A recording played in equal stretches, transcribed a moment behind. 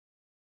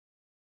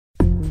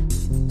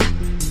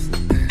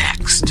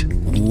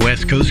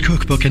West Coast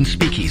Cookbook and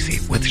Speakeasy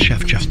with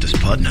Chef Justice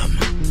Putnam.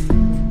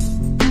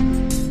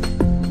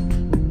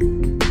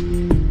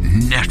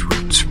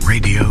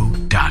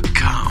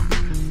 netrootsradio.com.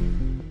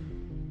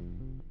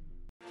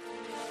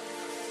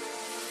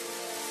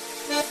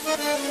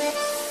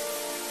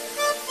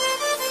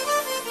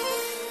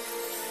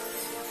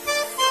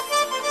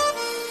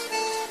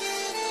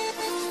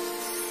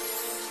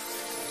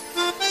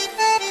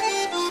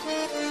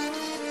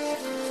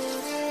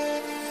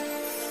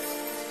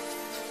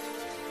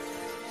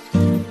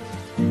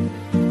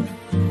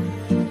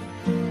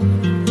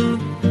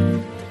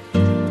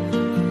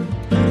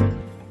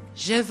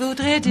 Je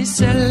voudrais du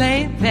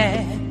soleil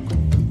vert,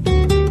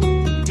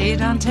 des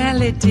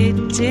dentelles et des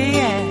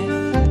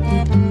théières,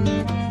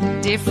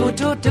 des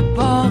photos de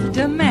bord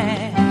de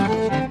mer,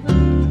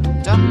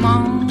 dans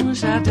mon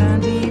jardin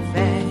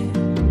d'hiver.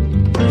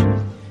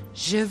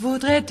 Je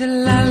voudrais de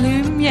la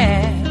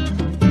lumière,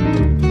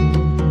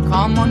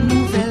 comme en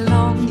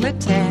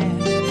Nouvelle-Angleterre.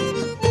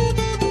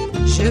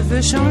 Je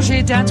veux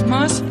changer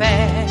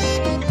d'atmosphère,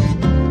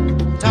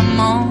 dans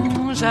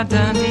mon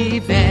jardin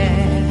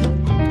d'hiver.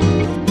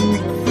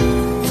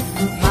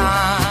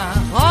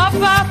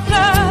 Ma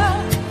fleur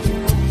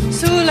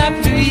sous la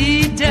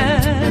pluie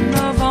de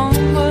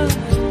novembre,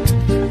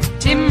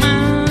 tes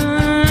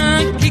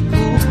mains qui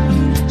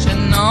courent, je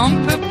n'en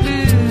peux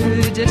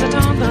plus de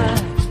t'attendre.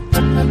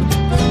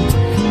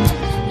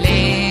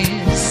 Les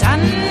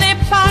années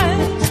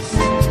passent,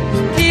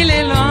 qu'il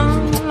est loin,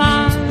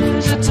 là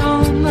je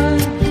tombe.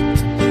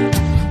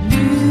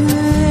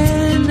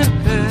 Nul ne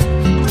peut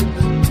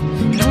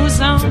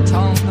nous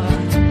entendre.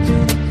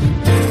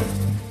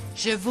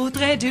 Je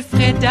voudrais du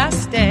Fred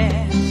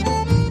Astaire.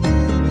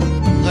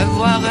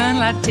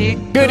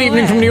 Good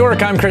evening from New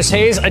York. I'm Chris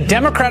Hayes. A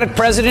Democratic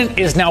president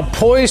is now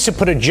poised to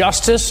put a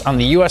justice on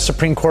the U.S.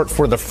 Supreme Court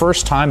for the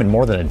first time in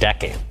more than a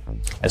decade.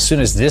 As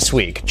soon as this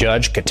week,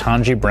 Judge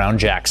Ketanji Brown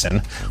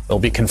Jackson will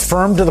be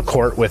confirmed to the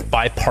court with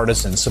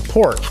bipartisan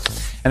support.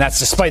 And that's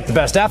despite the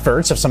best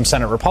efforts of some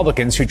Senate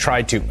Republicans who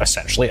tried to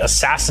essentially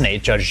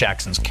assassinate Judge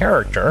Jackson's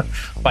character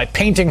by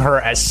painting her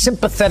as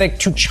sympathetic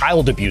to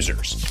child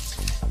abusers.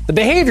 The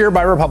behavior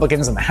by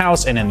Republicans in the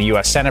House and in the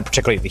U.S. Senate,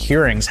 particularly at the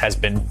hearings, has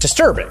been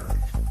disturbing.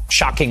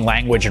 Shocking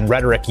language and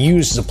rhetoric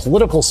used as a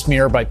political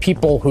smear by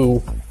people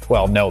who,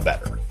 well, know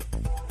better.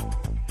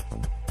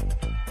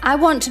 I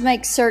want to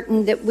make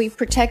certain that we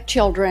protect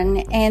children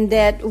and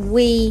that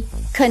we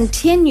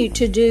continue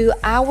to do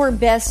our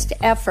best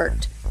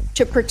effort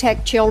to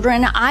protect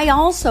children. I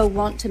also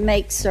want to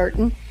make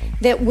certain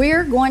that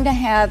we're going to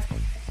have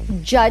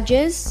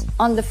judges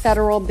on the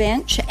federal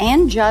bench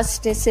and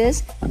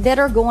justices that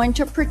are going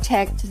to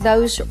protect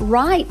those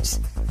rights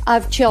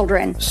of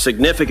children.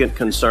 Significant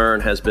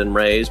concern has been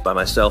raised by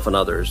myself and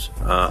others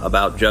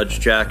about Judge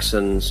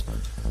Jackson's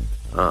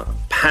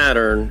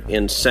pattern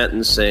in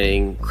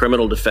sentencing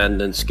criminal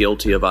defendants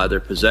guilty of either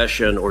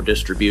possession or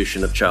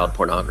distribution of child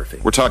pornography.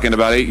 We're talking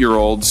about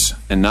 8-year-olds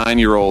and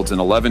 9-year-olds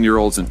and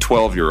 11-year-olds and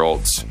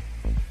 12-year-olds.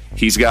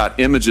 He's got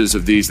images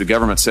of these, the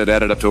government said,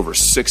 added up to over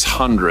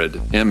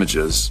 600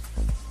 images,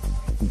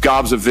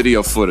 gobs of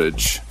video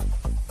footage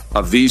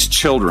of these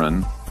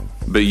children,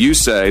 but you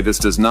say this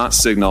does not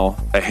signal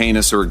a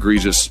heinous or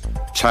egregious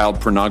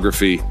child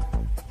pornography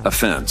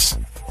offense.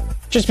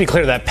 Just to be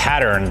clear, that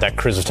pattern that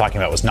Cruz was talking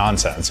about was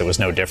nonsense. It was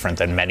no different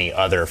than many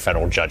other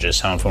federal judges,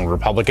 some of whom were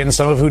Republicans,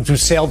 some of whom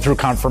sailed through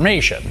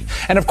confirmation.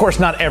 And of course,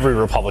 not every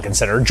Republican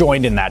senator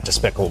joined in that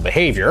despicable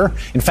behavior.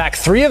 In fact,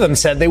 3 of them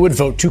said they would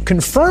vote to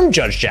confirm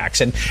Judge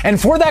Jackson. And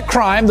for that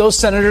crime, those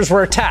senators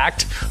were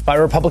attacked by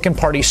Republican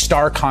Party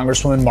star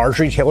Congresswoman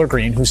Marjorie Taylor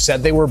Greene, who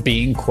said they were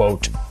being,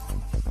 quote,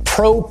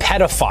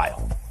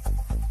 pro-pedophile.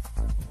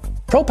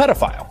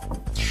 Pro-pedophile.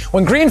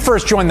 When Greene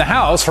first joined the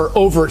House, her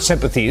overt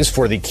sympathies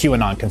for the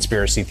QAnon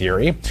conspiracy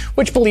theory,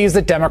 which believes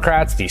that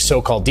Democrats, the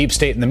so-called deep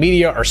state and the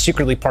media, are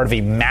secretly part of a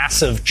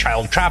massive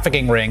child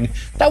trafficking ring,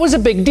 that was a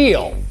big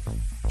deal.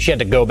 She had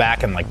to go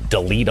back and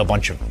delete a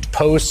bunch of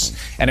posts,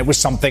 and it was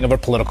something of a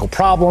political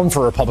problem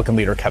for Republican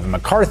leader Kevin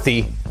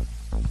McCarthy.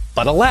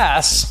 But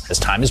alas, as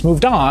time has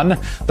moved on,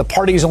 the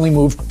party has only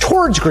moved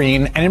towards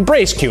Greene and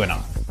embraced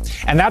QAnon.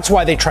 And that's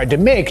why they tried to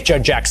make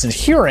Judge Jackson's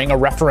hearing a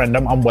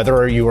referendum on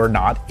whether you are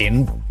not,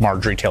 in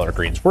Marjorie Taylor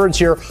Greene's words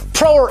here,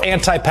 pro or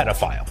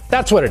anti-pedophile.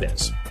 That's what it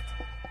is.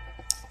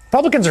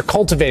 Republicans are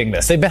cultivating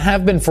this. They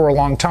have been for a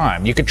long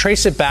time. You could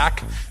trace it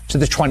back to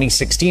the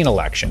 2016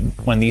 election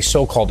when the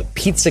so-called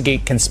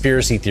Pizzagate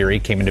conspiracy theory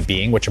came into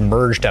being, which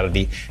emerged out of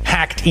the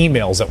hacked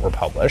emails that were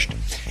published.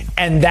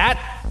 And that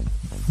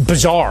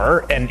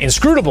bizarre and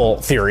inscrutable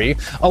theory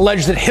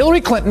alleged that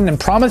Hillary Clinton and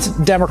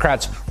prominent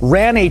Democrats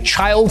ran a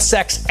child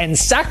sex and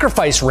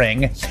sacrifice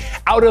ring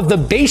out of the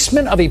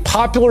basement of a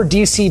popular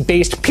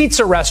DC-based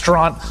pizza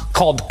restaurant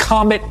called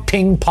Comet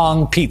Ping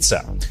Pong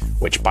Pizza,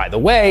 which, by the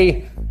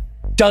way,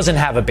 doesn't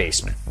have a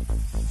basement.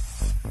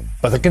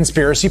 But the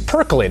conspiracy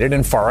percolated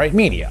in far-right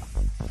media.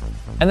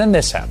 And then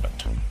this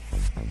happened.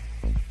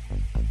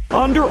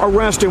 Under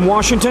arrest in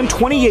Washington,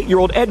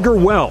 28-year-old Edgar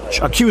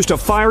Welch, accused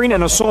of firing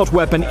an assault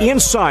weapon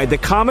inside the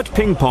Comet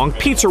Ping Pong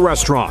pizza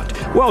restaurant.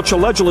 Welch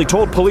allegedly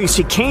told police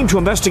he came to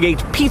investigate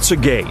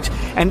Pizzagate,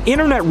 an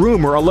internet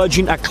rumor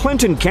alleging a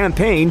Clinton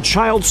campaign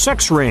child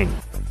sex ring.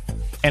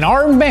 An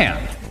armed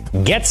man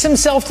gets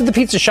himself to the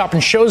pizza shop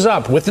and shows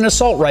up with an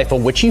assault rifle,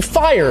 which he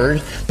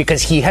fired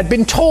because he had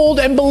been told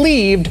and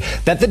believed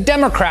that the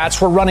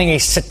Democrats were running a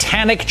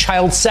satanic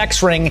child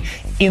sex ring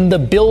in the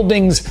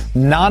building's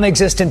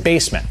non-existent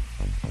basement.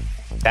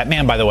 That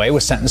man, by the way,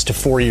 was sentenced to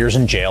 4 years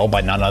in jail by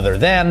none other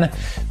than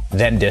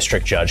then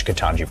District Judge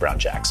Ketanji Brown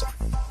Jackson.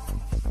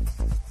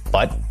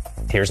 But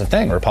here's the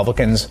thing.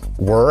 Republicans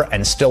were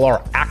and still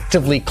are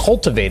actively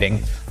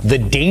cultivating the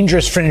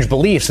dangerous fringe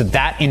beliefs that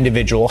that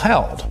individual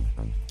held.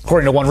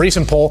 According to one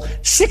recent poll,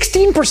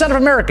 16% of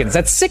Americans,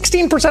 that's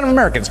 16% of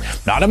Americans,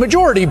 not a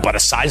majority, but a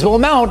sizable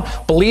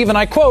amount, believe, and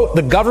I quote,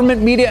 the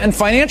government, media, and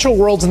financial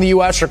worlds in the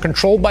U.S. are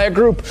controlled by a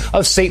group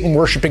of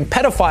Satan-worshipping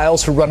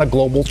pedophiles who run a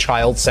global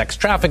child sex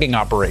trafficking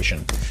operation.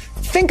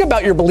 Think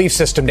about your belief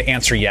system to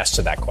answer yes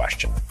to that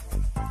question.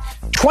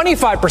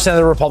 25% of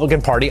the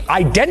Republican Party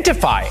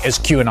identify as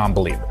QAnon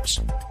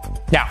believers.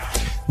 Now,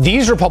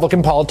 these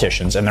Republican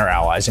politicians and their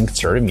allies in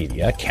conservative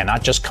media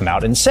cannot just come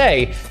out and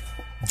say,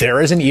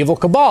 there is an evil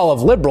cabal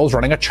of liberals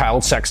running a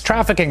child sex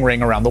trafficking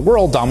ring around the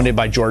world dominated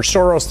by George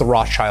Soros, the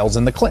Rothschilds,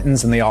 and the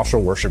Clintons, and they also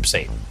worship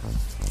Satan.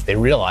 They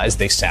realize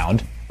they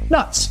sound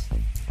nuts.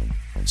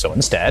 So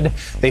instead,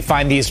 they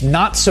find these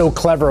not so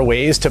clever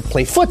ways to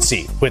play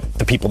footsie with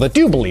the people that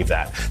do believe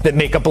that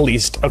make up at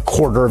least a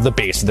quarter of the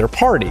base of their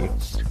party.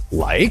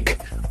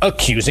 Like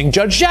accusing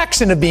Judge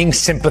Jackson of being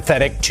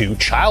sympathetic to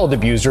child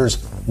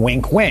abusers,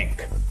 wink,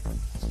 wink.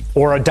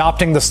 Or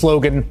adopting the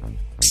slogan,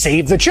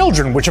 save the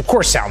children, which of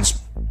course sounds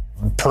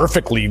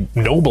perfectly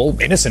noble,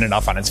 innocent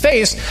enough on its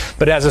face,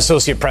 but as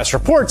Associate Press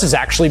reports, has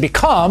actually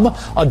become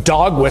a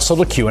dog whistle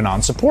to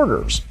QAnon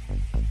supporters.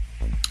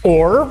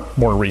 Or,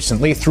 more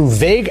recently, through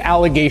vague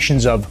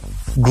allegations of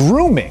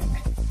grooming,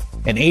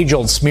 an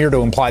age-old smear to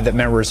imply that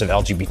members of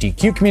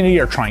LGBTQ community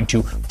are trying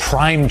to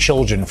prime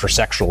children for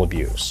sexual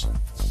abuse.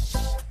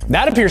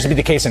 That appears to be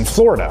the case in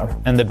Florida,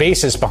 and the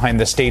basis behind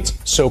the state's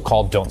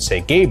so-called Don't Say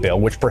Gay bill,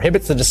 which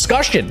prohibits the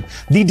discussion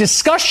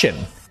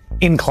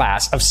in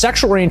class of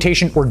sexual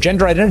orientation or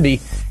gender identity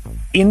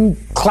in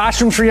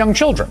classrooms for young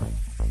children.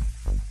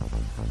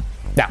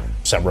 Now,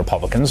 some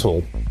Republicans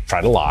will try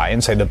to lie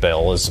and say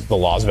the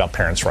law is about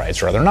parents'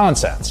 rights or other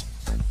nonsense.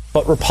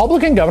 But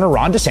Republican Governor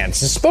Ron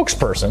DeSantis'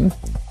 spokesperson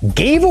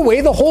gave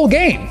away the whole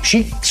game.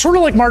 She, sort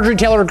of like Marjorie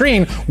Taylor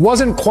Greene,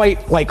 wasn't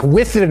quite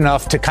with it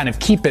enough to kind of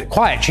keep it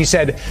quiet. She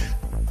said,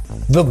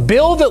 the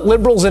bill that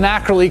liberals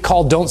inaccurately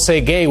call Don't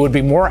Say Gay would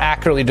be more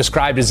accurately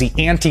described as the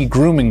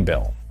anti-grooming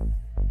bill.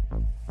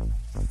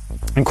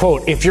 And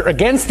quote, if you're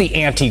against the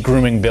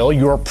anti-grooming bill,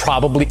 you're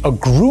probably a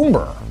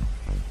groomer.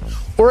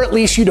 Or at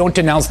least you don't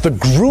denounce the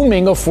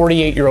grooming of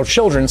 48-year-old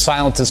children.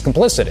 Silence is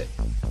complicit.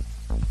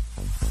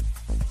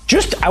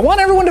 I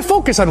want everyone to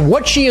focus on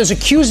what she is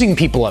accusing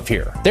people of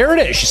here. There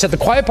it is. She said the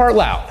quiet part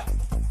loud.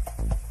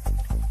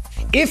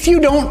 If you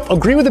don't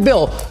agree with the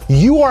bill,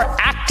 you are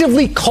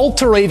actively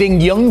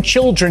cultivating young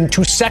children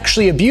to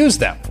sexually abuse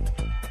them.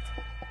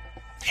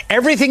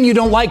 Everything you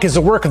don't like is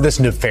the work of this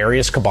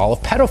nefarious cabal of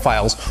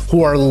pedophiles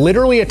who are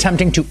literally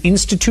attempting to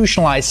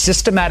institutionalize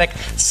systematic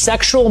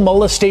sexual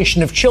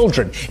molestation of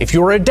children. If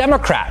you're a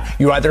Democrat,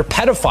 you're either a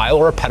pedophile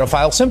or a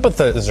pedophile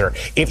sympathizer.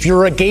 If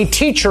you're a gay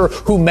teacher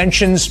who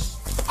mentions,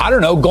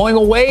 going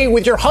away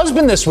with your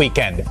husband this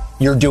weekend,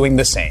 you're doing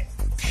the same.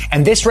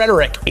 And this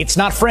rhetoric, it's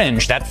not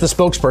fringe. That's the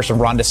spokesperson,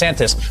 Ron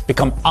DeSantis,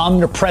 become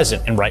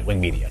omnipresent in right-wing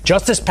media.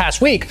 Just this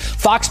past week,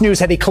 Fox News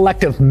had a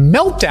collective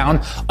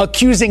meltdown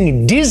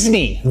accusing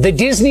Disney, the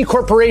Disney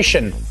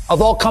Corporation,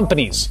 of all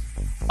companies,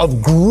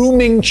 of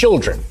grooming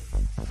children.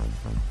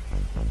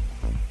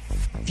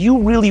 If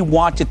you really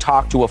want to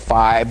talk to a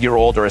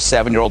 5-year-old or a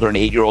 7-year-old or an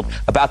 8-year-old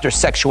about their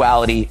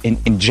sexuality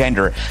and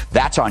gender,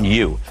 that's on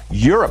you.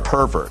 You're a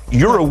pervert.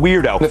 You're a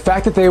weirdo. The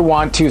fact that they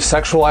want to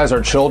sexualize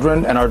our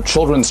children and our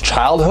children's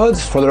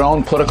childhoods for their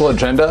own political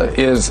agenda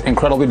is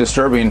incredibly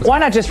disturbing. Why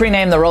not just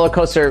rename the roller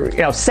coaster,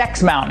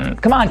 Sex Mountain?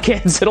 Come on,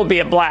 kids. It'll be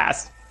a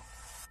blast.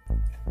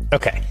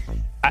 Okay.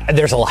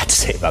 There's a lot to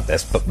say about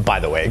this, but by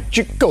the way,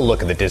 go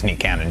look at the Disney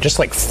canon. Just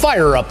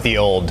fire up the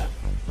old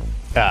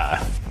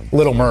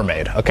Little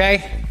Mermaid,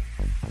 okay?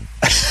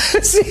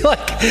 See,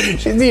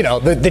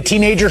 the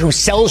teenager who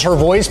sells her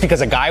voice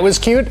because a guy was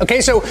cute.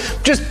 Okay, so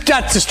just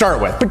that to start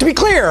with. But to be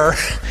clear,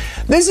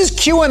 this is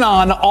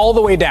QAnon all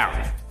the way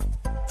down.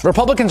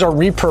 Republicans are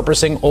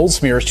repurposing old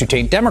smears to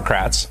taint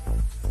Democrats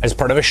as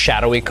part of a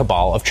shadowy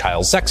cabal of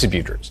child sex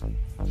abusers.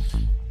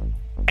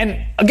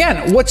 And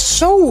again, what's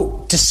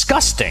so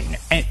disgusting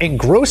and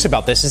gross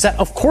about this is that,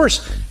 of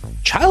course,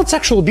 child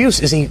sexual abuse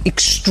is an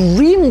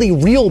extremely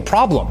real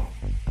problem.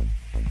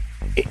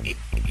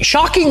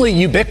 Shockingly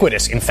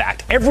ubiquitous, in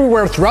fact,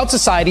 everywhere throughout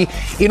society,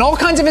 in all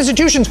kinds of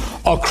institutions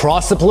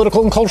across the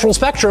political and cultural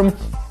spectrum,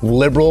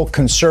 liberal,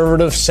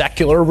 conservative,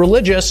 secular,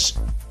 religious,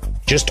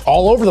 just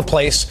all over the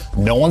place.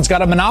 No one's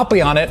got a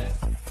monopoly on it.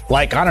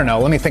 Like, I don't know,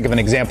 let me think of an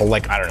example.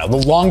 Like, I don't know,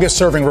 the longest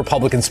serving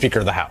Republican Speaker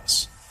of the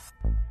House.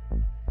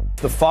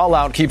 The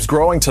fallout keeps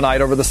growing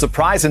tonight over the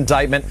surprise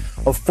indictment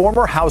of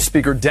former House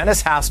Speaker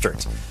Dennis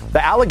Hastert.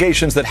 The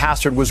allegations that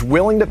Hastert was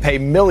willing to pay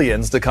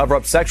millions to cover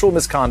up sexual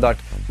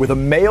misconduct with a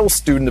male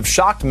student have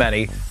shocked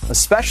many,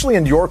 especially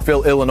in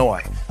Yorkville,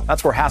 Illinois.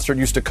 That's where Hastert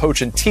used to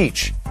coach and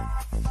teach.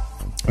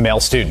 A male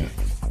student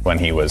when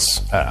he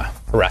was a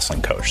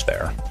wrestling coach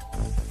there.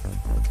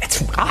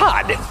 It's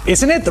odd,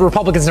 isn't it? The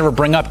Republicans never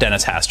bring up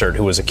Dennis Hastert,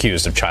 who was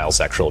accused of child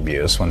sexual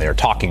abuse, when they are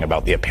talking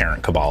about the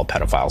apparent cabal of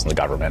pedophiles in the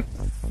government.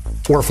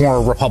 Or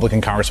former Republican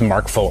Congressman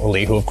Mark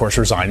Foley, who, of course,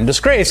 resigned in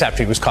disgrace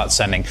after he was caught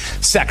sending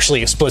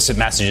sexually explicit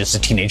messages to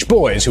teenage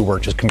boys who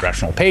worked his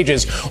congressional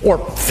pages. Or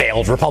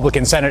failed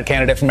Republican Senate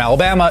candidate from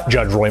Alabama,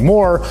 Judge Roy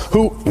Moore,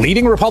 who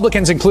leading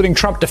Republicans, including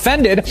Trump,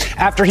 defended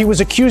after he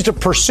was accused of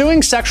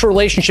pursuing sexual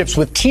relationships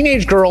with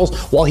teenage girls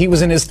while he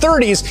was in his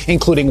 30s,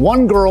 including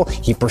one girl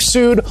he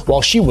pursued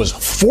while she was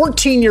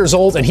 14 years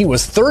old and he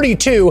was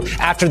 32,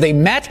 after they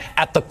met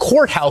at the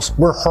courthouse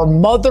where her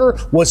mother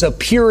was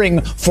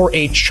appearing for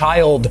a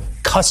child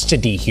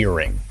custody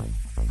hearing.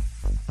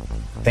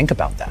 Think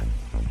about that.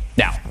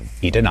 Now,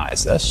 he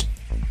denies this,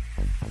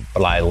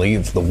 but I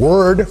leave the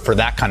word for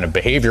that kind of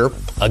behavior,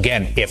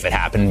 again, if it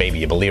happened, maybe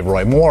you believe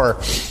Roy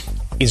Moore,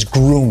 is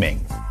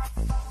grooming.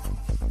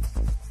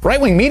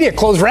 Right-wing media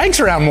closed ranks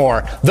around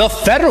Moore. The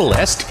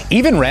Federalist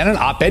even ran an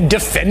op-ed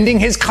defending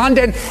his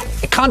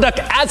conduct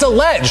as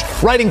alleged,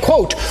 writing,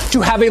 quote,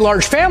 "To have a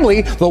large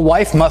family, the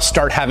wife must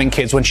start having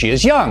kids when she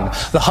is young.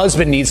 The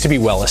husband needs to be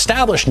well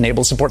established and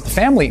able to support the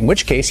family, in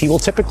which case he will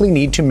typically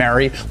need to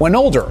marry when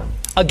older."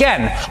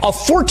 Again, a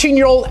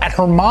 14-year-old at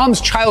her mom's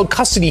child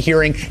custody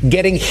hearing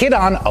getting hit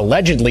on,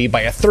 allegedly,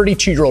 by a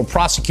 32-year-old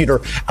prosecutor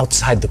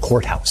outside the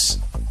courthouse.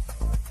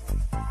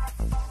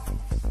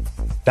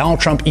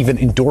 Donald Trump even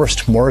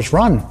endorsed Moore's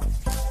run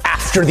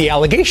after the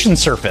allegations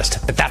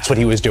surfaced that that's what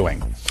he was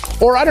doing.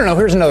 Or, I don't know,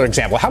 here's another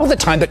example. How about the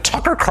time that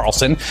Tucker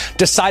Carlson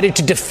decided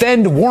to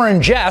defend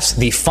Warren Jeffs,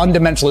 the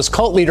fundamentalist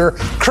cult leader,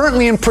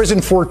 currently in prison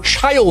for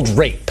child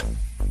rape?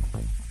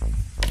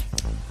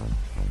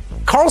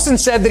 Carlson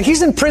said that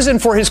he's in prison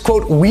for his,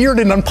 quote, weird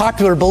and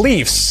unpopular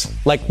beliefs,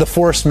 like the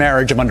forced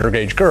marriage of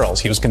underage girls.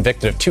 He was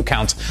convicted of 2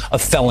 counts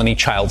of felony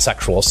child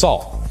sexual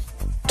assault.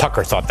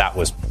 Tucker thought that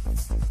was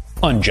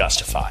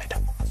unjustified.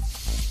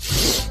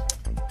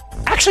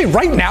 Actually,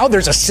 right now,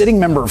 there's a sitting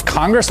member of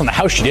Congress on the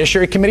House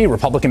Judiciary Committee,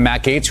 Republican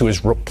Matt Gaetz, who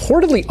is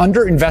reportedly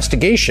under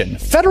investigation,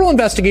 federal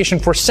investigation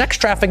for sex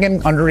trafficking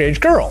an underage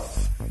girl.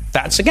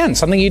 That's, again,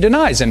 something he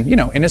denies and,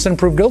 innocent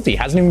proved guilty,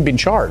 hasn't even been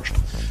charged.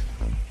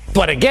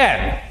 But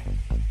again,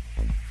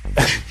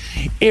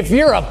 if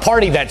you're a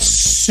party that's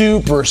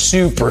super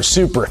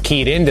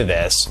keyed into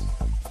this,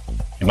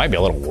 you might be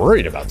a little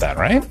worried about that,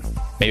 right?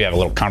 Maybe have a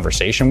little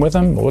conversation with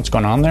him. What's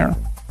going on there?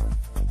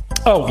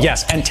 Oh,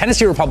 yes, and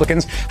Tennessee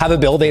Republicans have a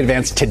bill they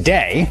advanced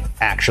today,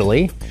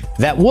 actually,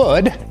 that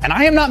would, and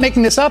I am not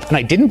making this up, and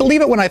I didn't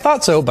believe it when I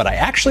thought so, but I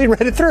actually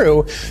read it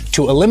through,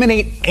 to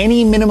eliminate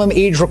any minimum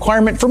age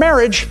requirement for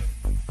marriage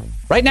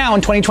right now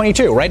in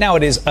 2022. Right now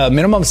it is a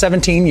minimum of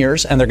 17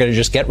 years, and they're going to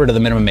just get rid of the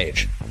minimum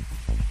age.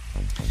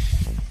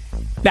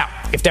 Now,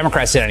 if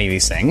Democrats did any of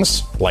these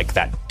things, like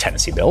that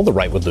Tennessee bill, the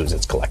right would lose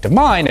its collective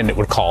mind and it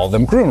would call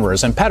them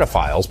groomers and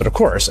pedophiles. But of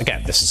course,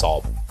 again, this is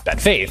all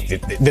bad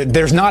faith.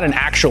 There's not an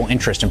actual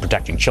interest in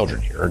protecting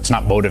children here. It's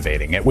not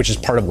motivating it, which is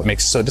part of what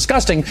makes it so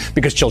disgusting,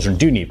 because children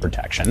do need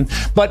protection.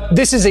 But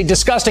this is a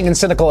disgusting and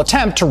cynical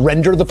attempt to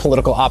render the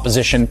political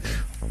opposition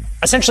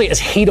essentially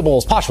as hateable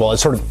as possible, as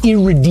sort of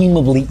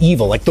irredeemably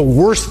evil, like the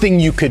worst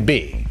thing you could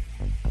be.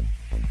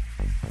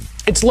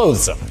 It's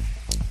loathsome,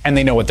 and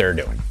they know what they're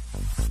doing.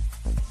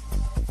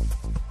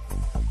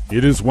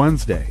 It is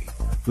Wednesday,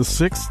 the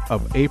 6th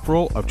of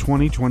April of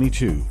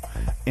 2022,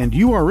 and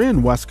you are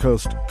in West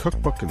Coast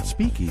Cookbook and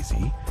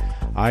Speakeasy.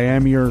 I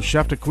am your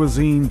chef de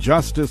cuisine,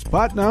 Justice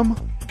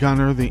Putnam.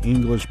 Gunner, the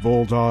English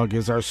Bulldog,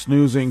 is our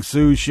snoozing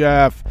sous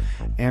chef,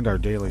 and our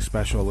daily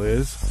special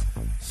is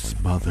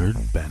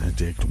Smothered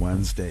Benedict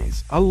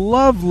Wednesdays. A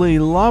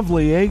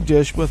lovely egg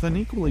dish with an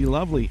equally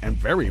lovely and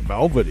very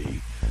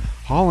velvety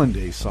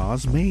hollandaise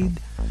sauce made,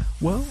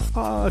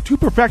 to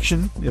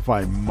perfection, if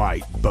I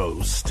might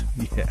boast.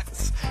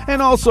 Yes.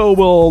 And also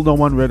will no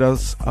one rid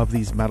us of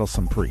these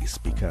meddlesome priests,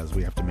 because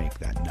we have to make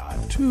that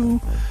nod to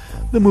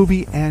the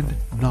movie and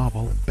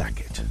novel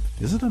Beckett.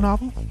 Is it a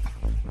novel?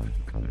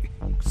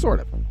 Sort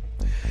of.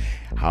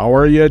 How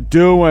are you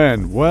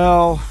doing?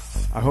 Well,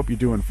 I hope you're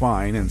doing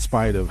fine in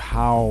spite of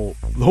how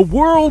the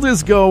world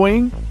is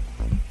going.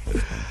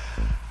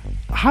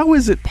 How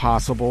is it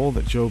possible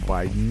that Joe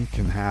Biden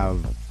can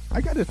have, I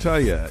got to tell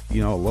you,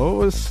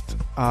 lowest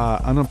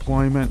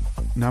unemployment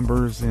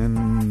numbers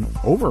in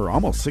over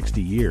almost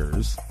 60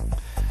 years.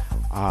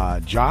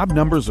 Job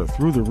numbers are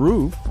through the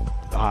roof,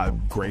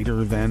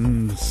 greater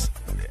than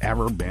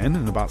ever been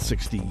in about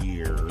 60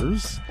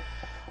 years.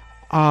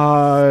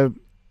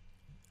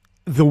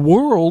 The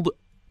world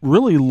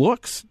really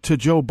looks to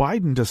Joe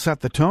Biden to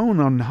set the tone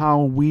on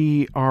how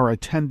we are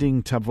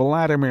attending to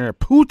Vladimir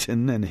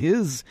Putin and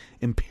his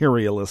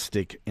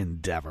imperialistic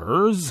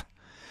endeavors.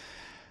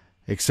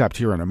 Except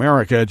here in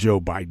America, Joe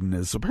Biden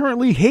is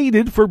apparently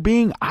hated for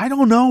being, I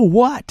don't know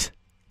what.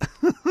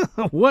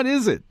 What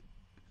is it?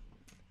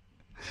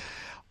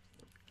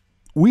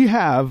 We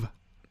have,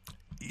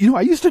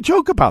 I used to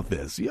joke about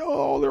this. They're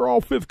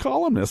all fifth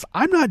columnists.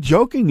 I'm not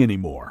joking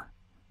anymore.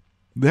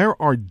 There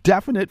are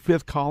definite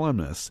fifth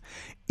columnists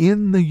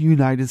in the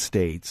United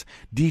States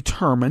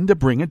determined to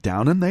bring it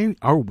down, and they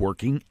are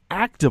working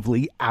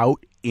actively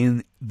out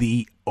in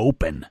the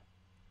open.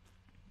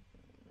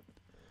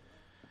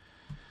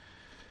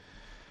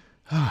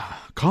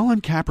 Colin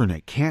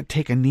Kaepernick can't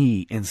take a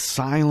knee in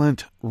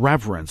silent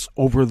reverence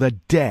over the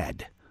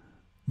dead.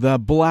 The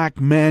black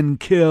men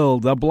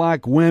killed, the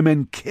black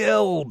women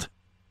killed,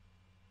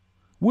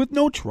 with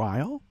no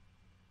trial.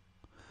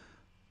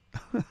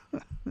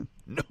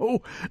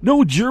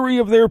 No jury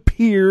of their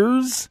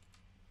peers.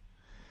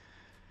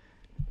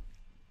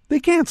 They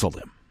canceled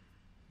him.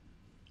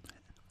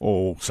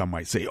 Oh, some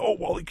might say,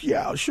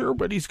 yeah, sure,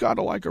 but he's got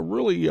a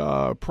really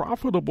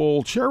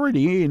profitable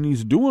charity, and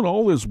he's doing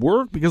all this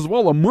work because of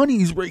all the money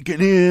he's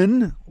raking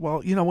in.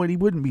 Well, you know what? He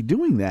wouldn't be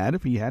doing that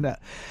if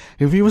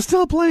he was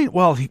still playing.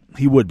 Well,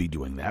 he would be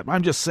doing that.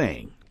 I'm just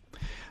saying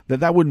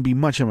that wouldn't be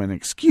much of an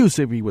excuse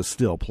if he was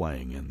still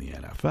playing in the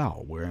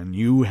NFL, when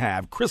you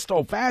have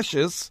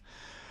Christo-fascists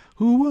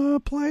who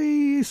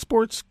play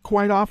sports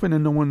quite often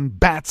and no one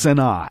bats an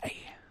eye.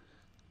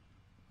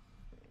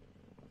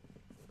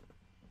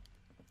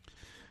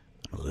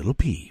 I'm a little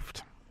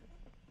peeved.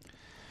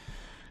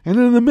 And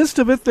in the midst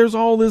of it, there's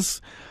all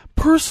this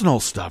personal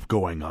stuff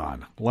going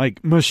on,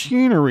 like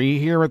machinery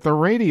here at the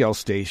radio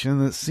station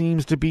that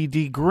seems to be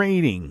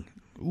degrading.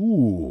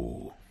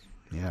 Ooh.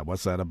 Yeah,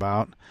 what's that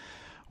about?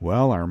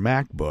 Well, our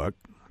MacBook,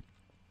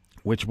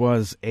 which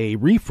was a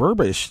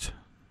refurbished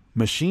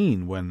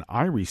machine when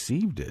I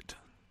received it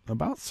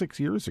about 6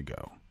 years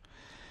ago.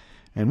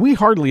 And we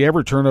hardly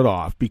ever turn it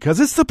off because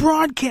it's the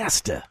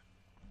broadcaster.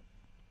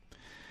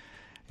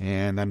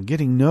 And I'm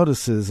getting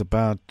notices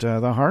about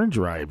the hard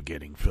drive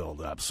getting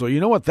filled up. So you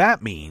know what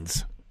that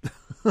means?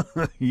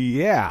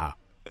 Yeah.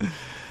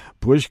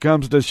 Push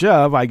comes to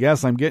shove. I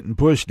guess I'm getting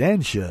pushed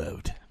and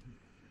shoved.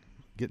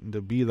 Getting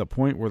to be the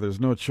point where there's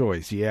no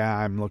choice. Yeah,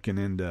 I'm looking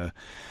into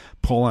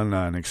pulling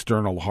an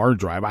external hard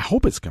drive. I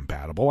hope it's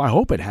compatible. I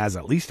hope it has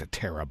at least a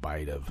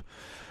terabyte of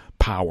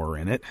power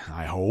in it.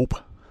 I hope.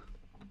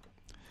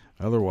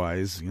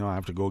 Otherwise, I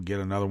have to go get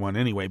another one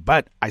anyway.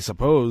 But I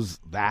suppose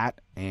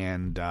that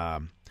and,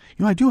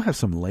 I do have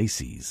some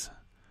Lacey's.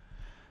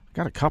 I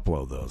got a couple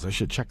of those. I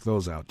should check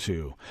those out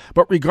too.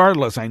 But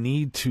regardless, I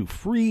need to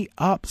free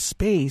up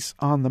space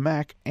on the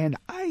Mac. And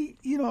I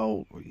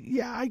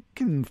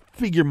can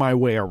figure my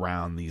way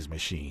around these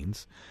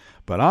machines.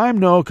 But I'm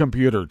no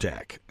computer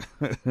tech.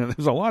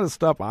 There's a lot of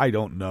stuff I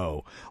don't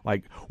know.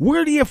 Like,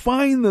 where do you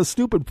find the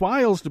stupid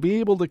files to be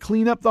able to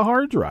clean up the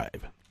hard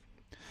drive?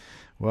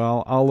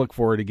 Well, I'll look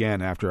for it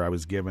again after I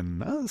was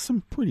given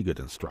some pretty good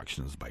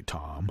instructions by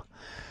Tom.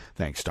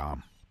 Thanks,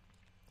 Tom.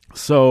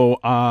 So,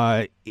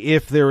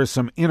 if there is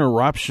some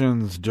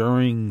interruptions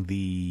during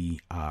the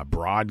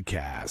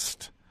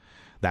broadcast,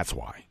 that's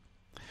why.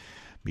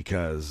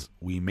 Because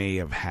we may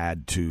have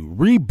had to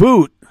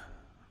reboot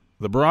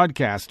the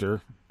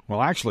broadcaster.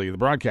 Well, actually, the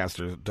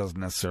broadcaster doesn't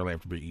necessarily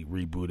have to be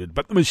rebooted,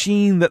 but the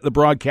machine that the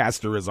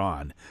broadcaster is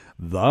on,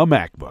 the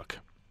MacBook,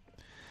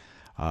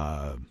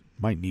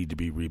 might need to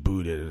be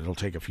rebooted. It'll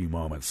take a few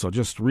moments. So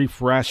just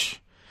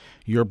refresh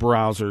your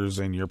browsers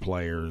and your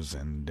players,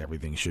 and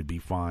everything should be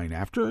fine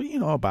after,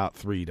 about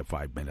 3 to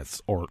 5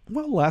 minutes, or,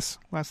 less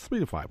 3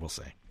 to 5, we'll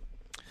say.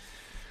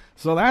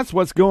 So that's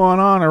what's going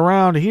on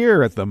around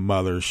here at the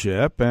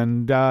mothership.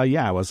 And,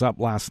 I was up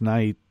last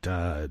night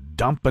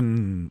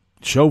dumping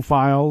show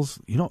files.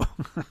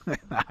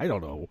 I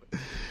don't know.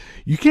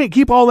 You can't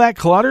keep all that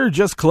clutter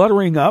just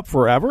cluttering up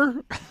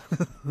forever.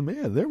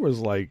 Man, there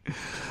was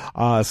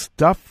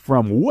stuff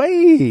from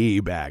way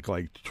back,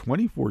 like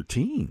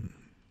 2014.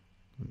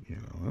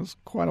 That's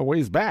quite a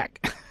ways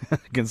back,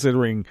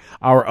 considering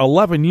our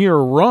 11-year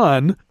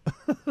run.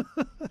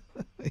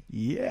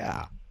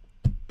 Yeah.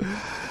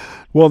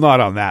 Well, not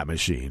on that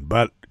machine,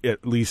 but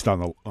at least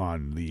on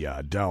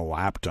the Dell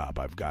laptop.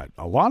 I've got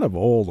a lot of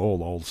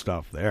old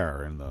stuff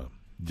there in the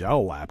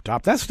Dell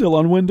laptop. That's still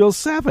on Windows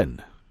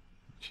 7.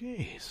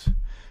 Jeez.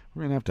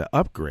 We're going to have to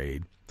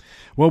upgrade.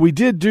 Well, we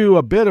did do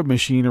a bit of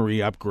machinery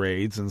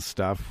upgrades and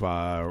stuff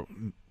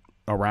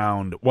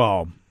around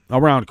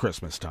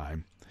Christmas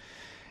time.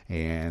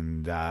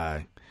 And,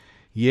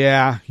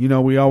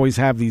 we always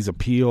have these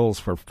appeals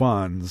for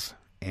funds,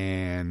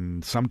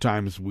 and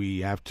sometimes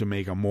we have to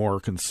make a more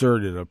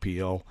concerted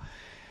appeal.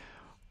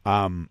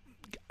 Kind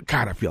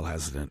of feel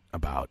hesitant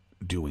about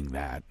doing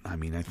that. I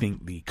mean, I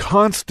think the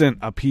constant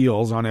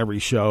appeals on every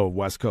show,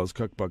 West Coast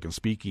Cookbook and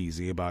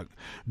Speakeasy, about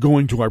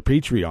going to our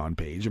Patreon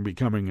page and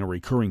becoming a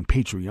recurring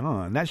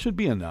Patreon, that should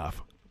be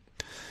enough.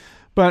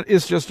 But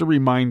it's just a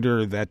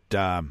reminder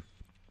that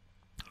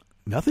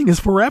nothing is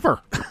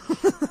forever.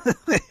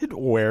 It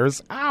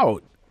wears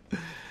out.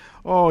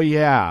 Oh,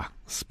 yeah.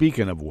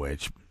 Speaking of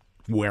which,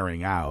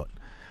 wearing out,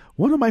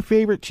 one of my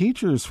favorite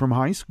teachers from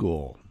high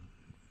school,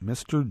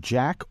 Mr.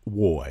 Jack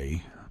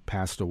Woy,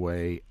 passed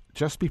away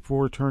just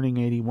before turning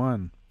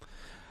 81.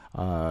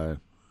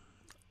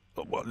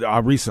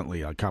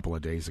 Recently, a couple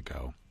of days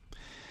ago.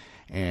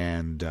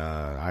 And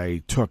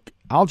I took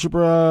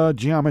algebra,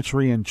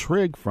 geometry, and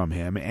trig from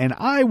him, and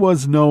I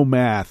was no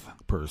math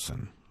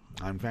person.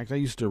 In fact, I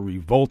used to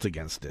revolt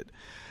against it.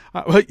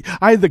 I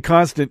had the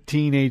constant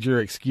teenager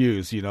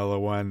excuse,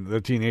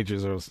 the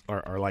teenagers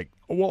are like,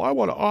 well, I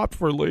want to opt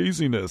for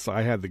laziness.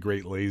 I had the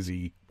great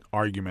lazy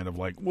argument of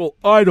like, well,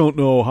 I don't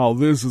know how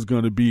this is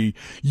going to be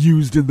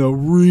used in the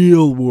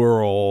real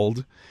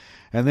world.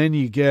 And then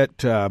you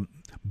get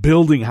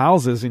building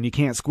houses and you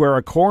can't square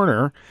a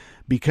corner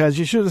because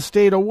you should have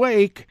stayed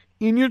awake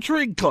in your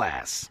trig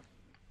class.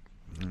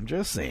 I'm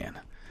just saying.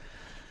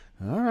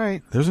 All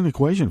right, there's an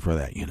equation for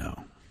that,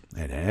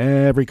 and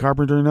every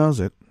carpenter knows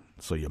it,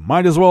 so you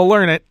might as well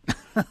learn it.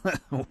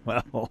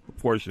 Well,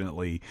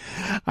 fortunately,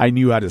 I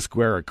knew how to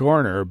square a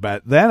corner,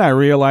 but then I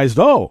realized,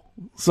 so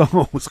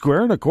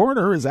squaring a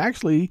corner is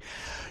actually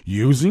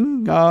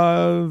using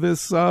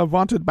this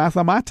vaunted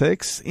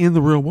mathematics in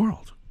the real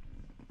world.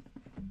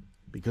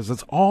 Because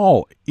it's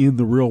all in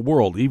the real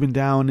world, even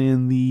down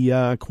in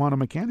the quantum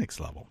mechanics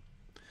level.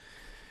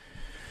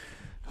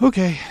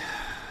 Okay,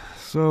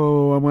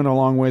 so I went a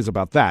long ways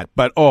about that.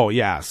 But,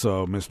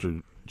 so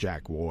Mr.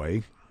 Jack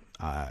Woy,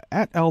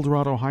 at El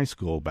Dorado High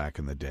School back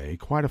in the day,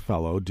 quite a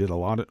fellow, did a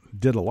lot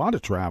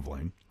of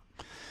traveling.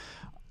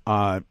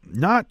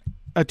 Not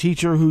a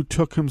teacher who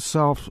took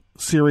himself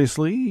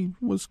seriously. He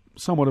was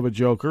somewhat of a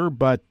joker,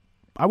 but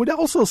I would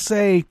also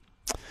say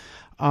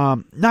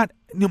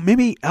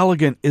maybe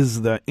elegant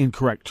is the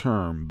incorrect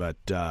term, but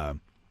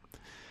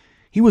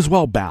he was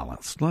well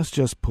balanced. Let's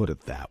just put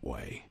it that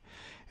way.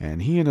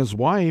 And he and his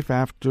wife,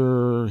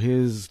 after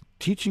his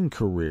teaching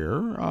career,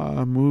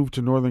 moved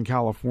to Northern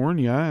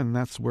California, and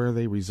that's where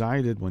they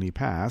resided when he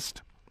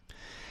passed,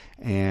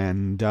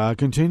 and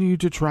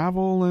continued to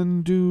travel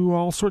and do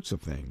all sorts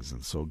of things,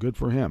 and so good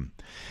for him.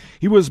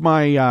 He was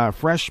my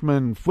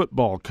freshman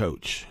football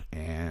coach,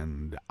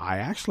 and I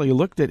actually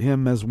looked at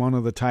him as one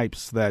of the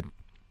types that,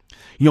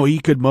 he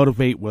could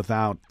motivate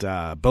without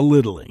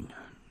belittling,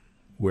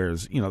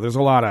 whereas, there's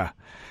a lot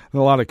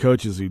of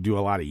coaches who do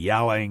a lot of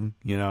yelling,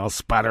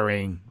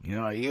 sputtering,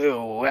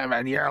 you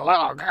women, you're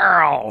little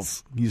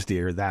girls. Used to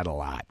hear that a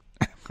lot.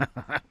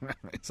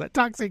 It's a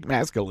toxic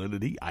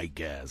masculinity, I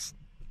guess.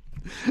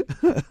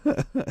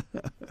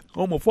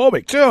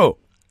 Homophobic, too.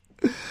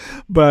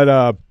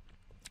 But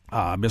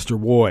Mr.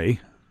 Woy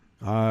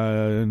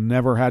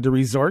never had to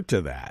resort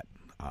to that.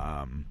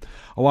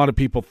 A lot of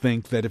people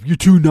think that if you're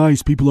too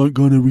nice, people aren't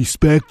going to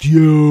respect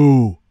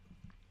you.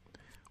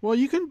 Well,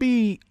 you can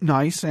be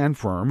nice and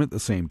firm at the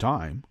same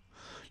time.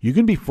 You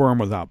can be firm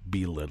without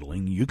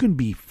belittling. You can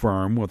be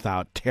firm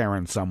without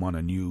tearing someone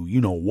a new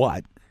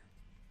you-know-what.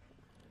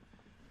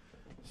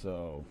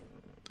 So,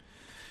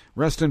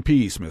 rest in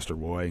peace, Mr.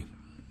 Woy.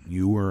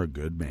 You were a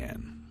good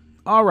man.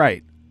 All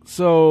right,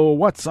 so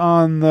what's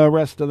on the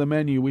rest of the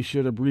menu? We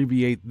should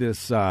abbreviate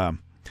this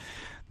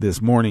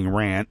morning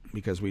rant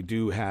because we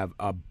do have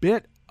a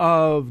bit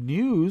of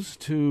news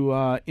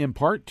to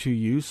impart to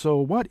you. So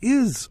what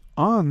is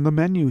on the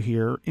menu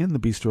here in the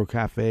Bistro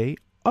Cafe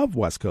of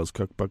West Coast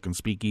Cookbook and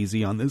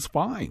Speakeasy on this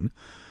fine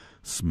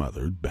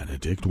Smothered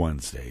Benedict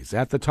Wednesdays?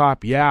 At the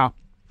top,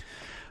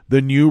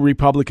 the new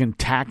Republican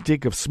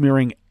tactic of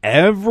smearing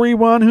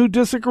everyone who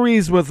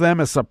disagrees with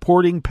them as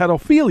supporting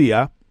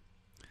pedophilia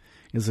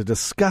is a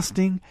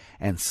disgusting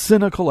and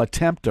cynical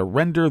attempt to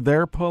render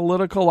their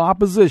political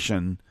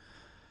opposition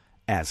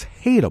as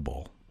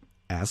hateable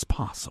as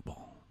possible.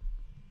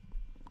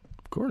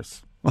 Of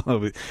course.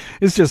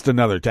 It's just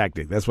another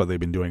tactic. That's what they've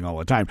been doing all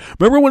the time.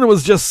 Remember when it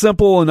was just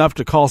simple enough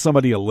to call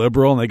somebody a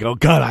liberal and they go,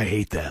 God, I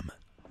hate them.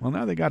 Well,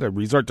 now they got to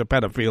resort to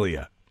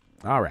pedophilia.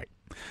 All right.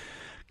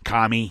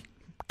 Commie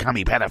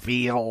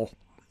pedophile.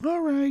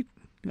 All right.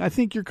 I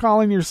think you're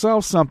calling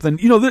yourself something.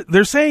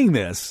 They're saying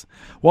this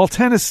while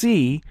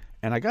Tennessee,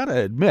 and I got to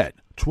admit,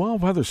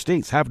 12 other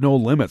states have no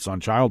limits on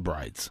child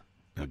brides.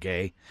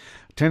 Okay?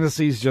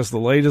 Tennessee's just the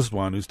latest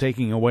one who's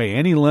taking away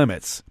any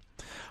limits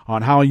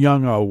on how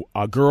young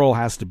a girl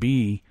has to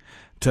be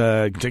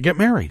to get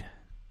married.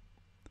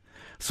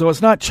 So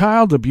it's not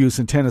child abuse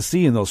in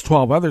Tennessee and those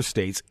 12 other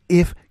states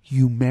if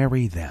you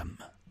marry them.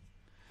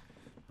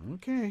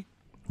 Okay.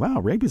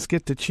 Wow, rapists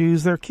get to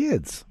choose their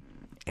kids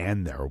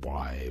and their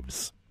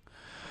wives.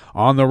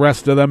 On the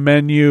rest of the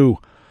menu,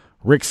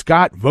 Rick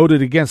Scott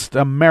voted against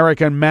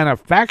American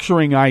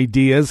manufacturing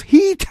ideas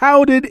he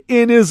touted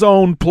in his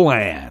own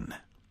plan.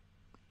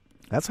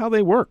 That's how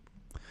they work.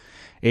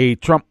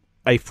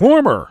 A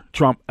former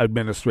Trump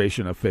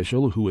administration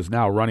official who is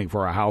now running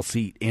for a House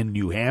seat in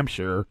New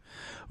Hampshire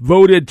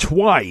voted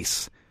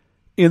twice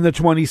in the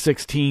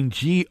 2016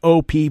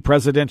 GOP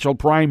presidential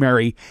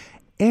primary,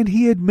 and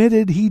he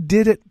admitted he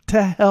did it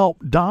to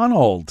help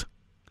Donald.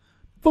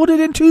 Voted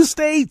in 2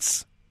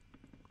 states.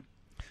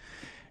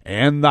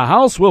 And the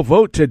House will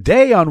vote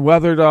today on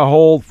whether to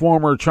hold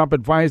former Trump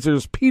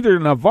advisors Peter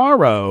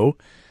Navarro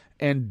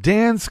and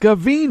Dan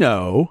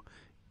Scavino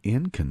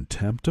in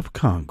contempt of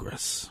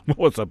Congress.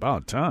 Well, it's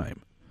about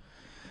time.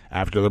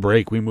 After the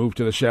break, we move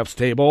to the chef's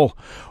table,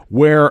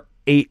 where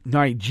a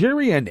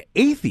Nigerian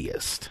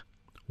atheist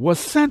was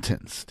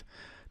sentenced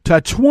to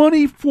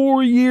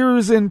 24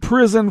 years in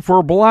prison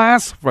for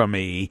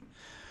blasphemy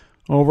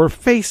over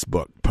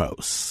Facebook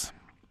posts.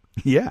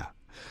 Yeah,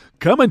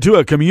 coming to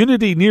a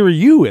community near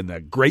you in the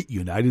great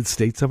United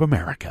States of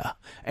America.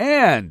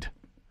 And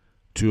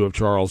 2 of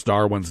Charles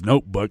Darwin's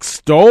notebooks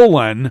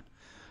stolen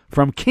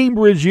from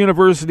Cambridge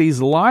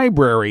University's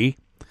library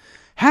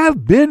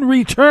have been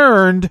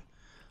returned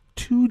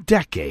 2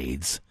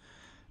 decades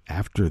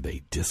after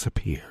they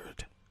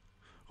disappeared.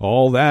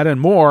 All that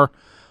and more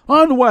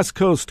on West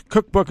Coast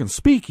Cookbook and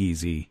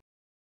Speakeasy.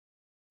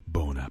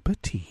 Bon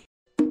appetit.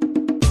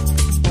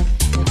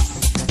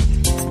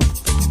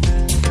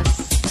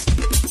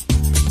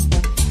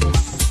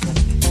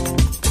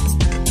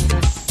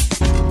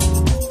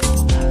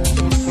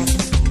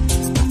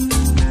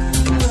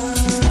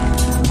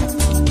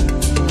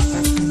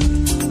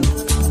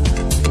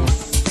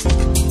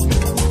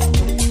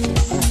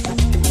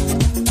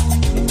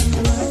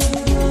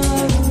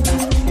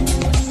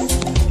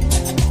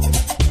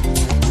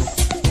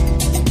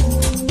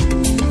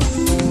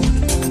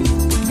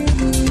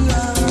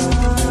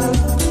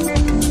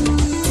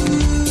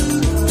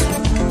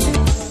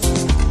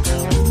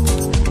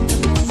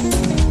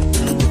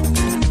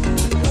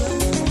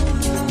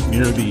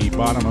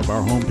 Bottom of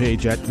our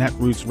homepage at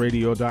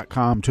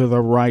netrootsradio.com. To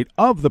the right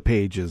of the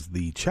page is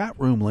the chat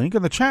room link,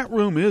 and the chat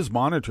room is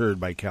monitored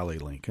by Kelly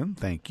Lincoln.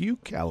 Thank you,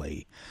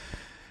 Kelly.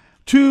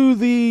 To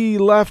the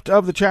left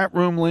of the chat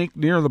room link,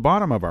 near the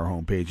bottom of our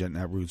homepage at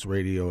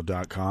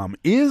netrootsradio.com,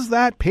 is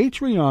that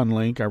Patreon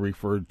link I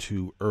referred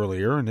to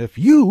earlier. And if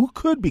you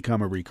could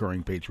become a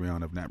recurring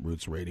Patreon of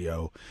Netroots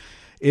Radio,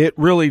 it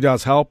really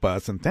does help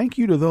us. And thank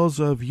you to those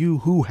of you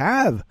who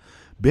have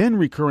been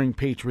recurring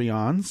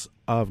Patreons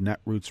of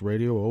Netroots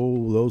Radio.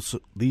 Oh,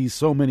 these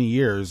so many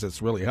years,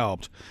 it's really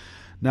helped.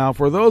 Now,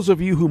 for those of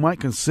you who might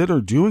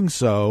consider doing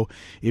so,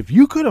 if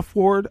you could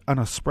afford an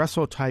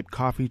espresso-type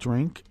coffee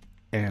drink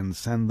and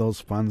send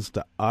those funds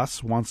to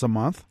us once a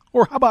month,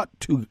 or how about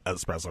 2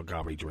 espresso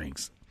coffee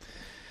drinks?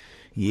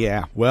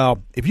 Yeah,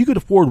 well, if you could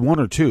afford 1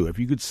 or 2, if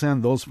you could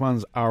send those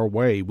funds our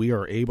way, we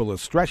are able to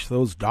stretch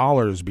those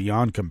dollars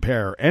beyond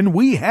compare, and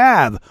we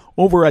have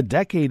over a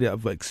decade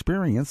of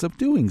experience of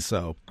doing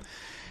so.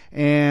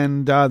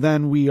 And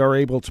then we are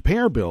able to pay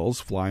our bills,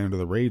 fly under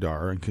the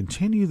radar, and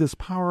continue this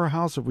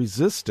powerhouse of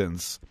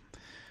resistance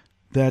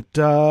that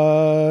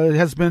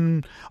has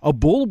been a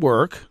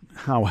bulwark.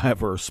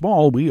 However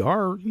small,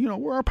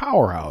 we're a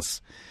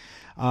powerhouse.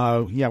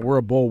 We're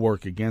a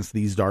bulwark against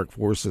these dark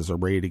forces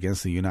arrayed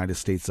against the United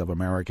States of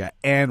America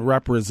and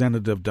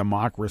representative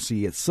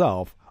democracy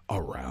itself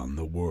around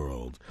the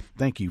world.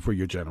 Thank you for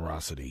your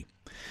generosity.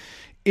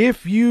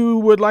 If you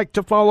would like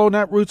to follow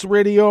Netroots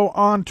Radio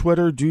on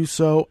Twitter, do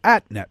so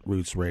at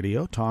Netroots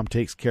Radio. Tom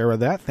takes care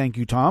of that. Thank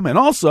you, Tom. And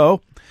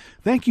also,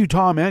 thank you,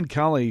 Tom and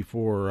Kelly,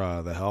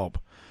 for the help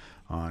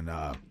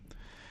on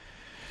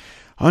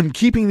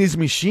keeping these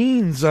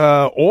machines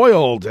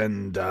oiled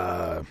and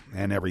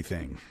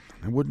everything.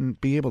 I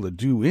wouldn't be able to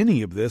do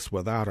any of this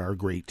without our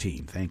great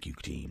team. Thank you,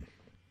 team.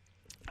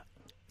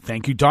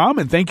 Thank you, Tom,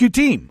 and thank you,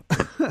 team.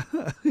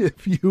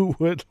 If you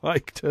would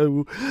like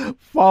to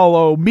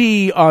follow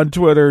me on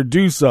Twitter,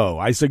 do so.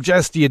 I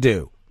suggest you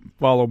do.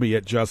 Follow me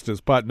at Justice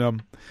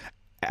Putnam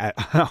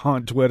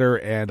on Twitter,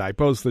 and I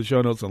post the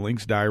show notes and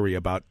links diary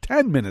about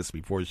 10 minutes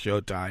before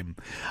showtime.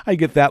 I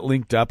get that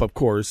linked up, of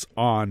course,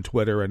 on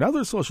Twitter and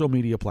other social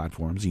media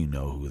platforms. You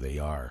know who they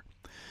are.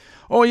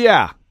 Oh,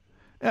 yeah.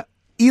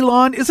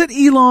 Elon, is it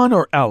Elon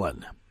or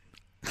Ellen?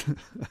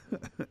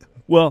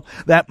 Well,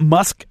 that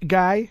Musk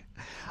guy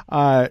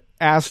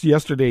asked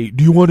yesterday,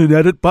 do you want an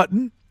edit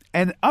button?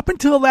 And up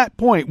until that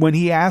point when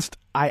he asked,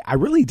 I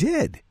really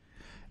did.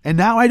 And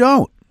now I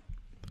don't.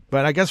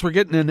 But I guess we're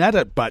getting an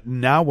edit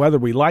button now, whether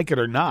we like it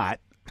or not.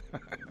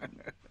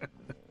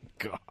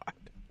 God.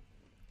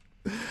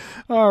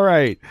 All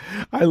right.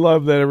 I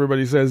love that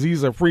everybody says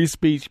he's a free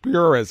speech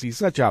purist. He's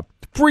such a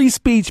free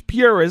speech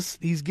purist.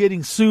 He's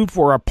getting sued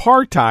for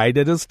apartheid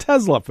at his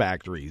Tesla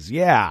factories.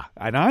 Yeah,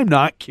 and I'm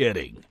not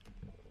kidding.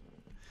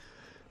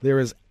 There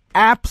is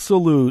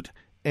absolute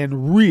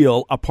and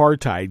real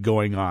apartheid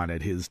going on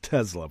at his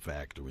Tesla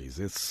factories.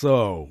 It's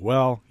so,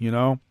 well, you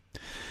know,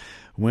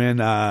 when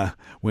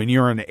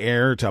you're an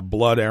heir to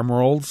blood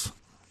emeralds,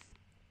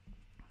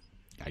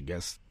 I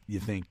guess you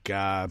think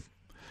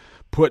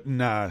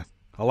putting an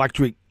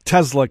electric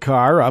Tesla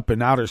car up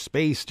in outer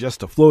space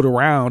just to float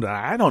around,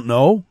 I don't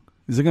know.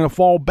 Is it going to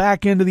fall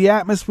back into the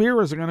atmosphere,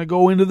 or is it going to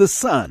go into the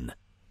sun?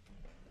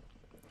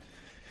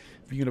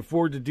 If you can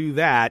afford to do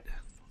that,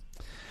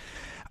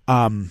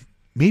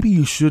 maybe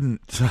you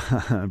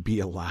shouldn't be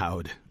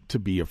allowed to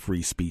be a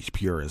free speech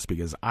purist,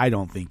 because I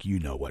don't think you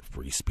know what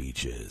free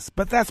speech is.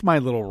 But that's my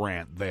little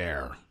rant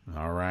there,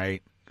 all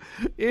right?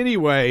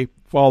 Anyway,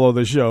 follow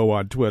the show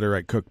on Twitter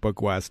at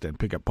Cookbook West and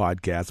pick up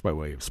podcasts by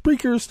way of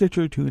Spreaker,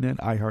 Stitcher, TuneIn,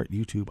 iHeart,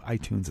 YouTube,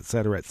 iTunes,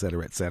 etc.,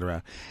 etc.,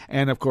 etc.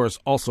 And, of course,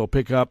 also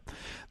pick up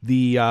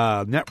the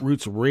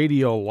Netroots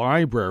Radio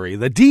Library,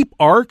 the Deep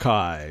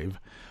Archive,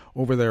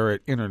 over there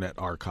at Internet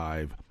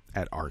Archive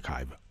at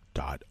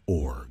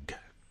archive.org.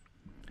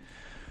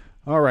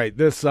 All right,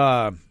 this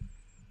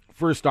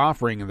first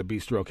offering in the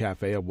Bistro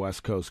Cafe of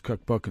West Coast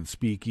Cookbook and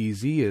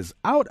Speakeasy is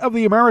Out of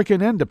the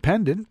American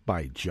Independent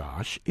by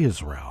Josh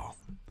Israel.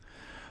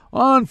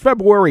 On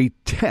February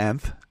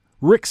 10th,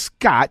 Rick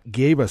Scott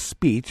gave a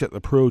speech at the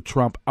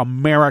pro-Trump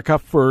America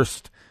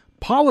First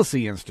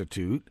Policy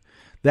Institute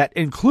that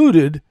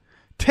included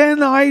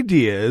 10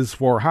 ideas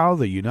for how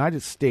the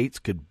United States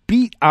could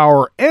beat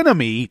our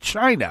enemy,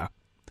 China,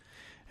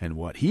 and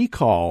what he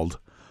called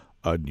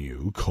a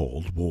new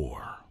Cold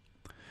War.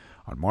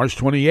 On March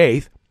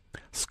 28th,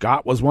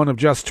 Scott was one of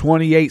just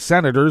 28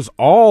 senators,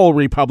 all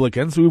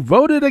Republicans, who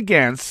voted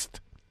against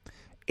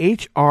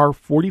H.R.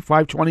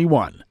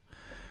 4521,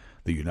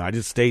 the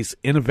United States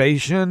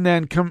Innovation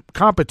and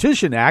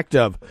Competition Act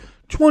of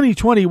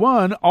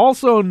 2021,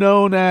 also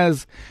known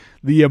as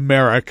the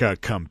America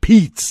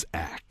Competes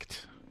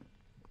Act,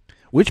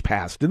 which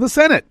passed in the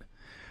Senate.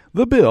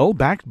 The bill,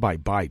 backed by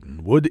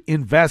Biden, would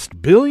invest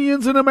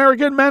billions in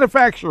American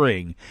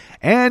manufacturing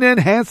and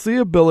enhance the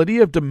ability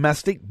of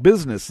domestic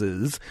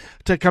businesses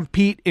to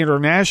compete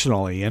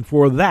internationally. And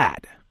for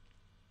that,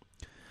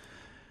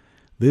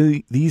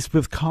 these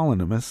fifth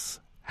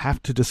columnists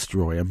have to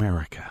destroy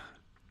America,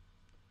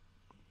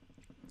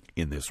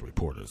 in this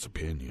reporter's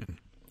opinion.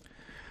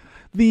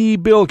 The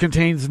bill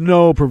contains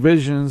no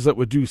provisions that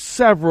would do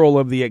several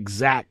of the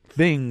exact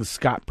things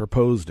Scott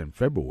proposed in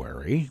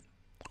February.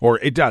 Or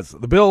it does.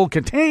 The bill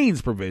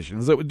contains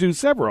provisions that would do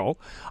several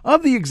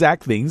of the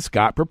exact things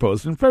Scott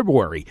proposed in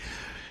February.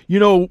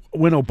 You know,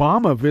 when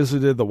Obama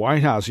visited the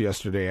White House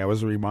yesterday, I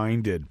was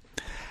reminded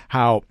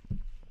how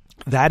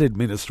that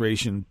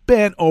administration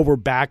bent over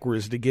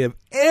backwards to give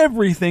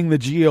everything the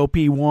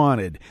GOP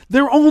wanted.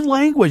 Their own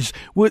language.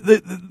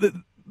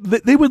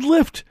 They would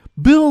lift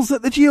bills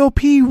that the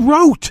GOP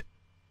wrote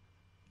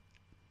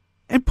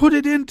and put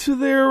it into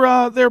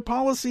their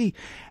policy,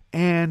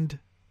 and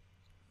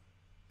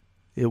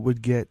it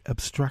would get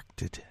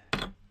obstructed.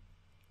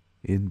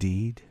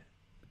 Indeed.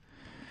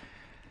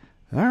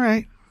 All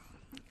right.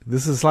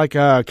 This is like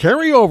a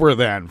carryover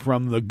then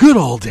from the good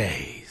old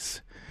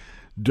days.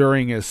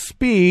 During his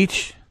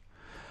speech,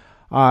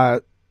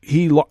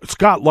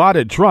 Scott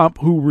lauded Trump,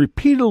 who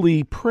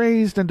repeatedly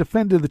praised and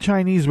defended the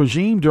Chinese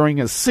regime during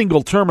his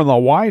single term in the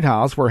White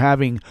House for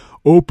having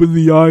opened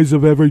the eyes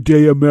of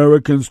everyday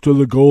Americans to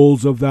the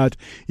goals of that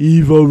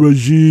evil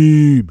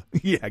regime.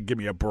 Yeah, give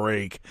me a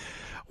break.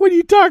 What are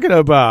you talking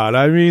about?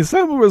 I mean,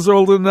 some of us are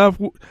old enough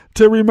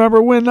to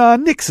remember when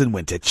Nixon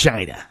went to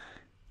China.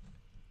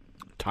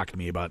 Talk to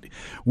me about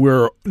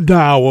we're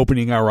now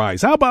opening our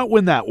eyes. How about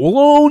when that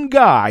lone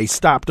guy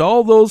stopped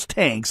all those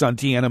tanks on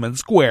Tiananmen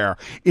Square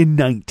in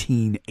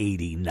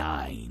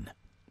 1989?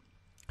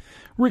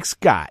 Rick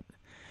Scott.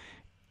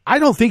 I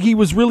don't think he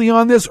was really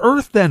on this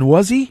earth then,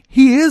 was he?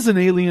 He is an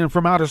alien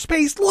from outer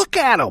space. Look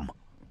at him.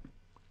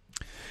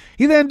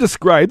 He then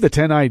described the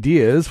 10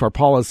 ideas for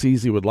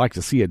policies he would like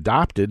to see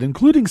adopted,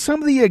 including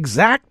some of the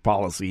exact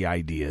policy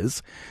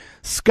ideas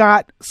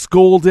Scott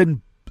scolded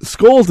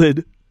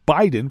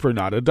Biden for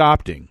not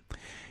adopting.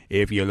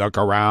 If you look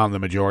around, the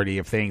majority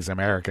of things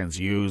Americans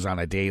use on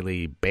a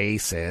daily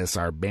basis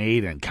are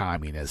made in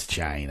communist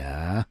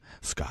China,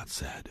 Scott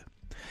said.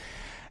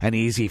 An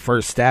easy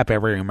first step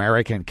every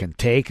American can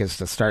take is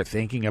to start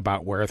thinking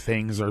about where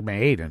things are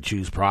made and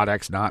choose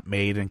products not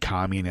made in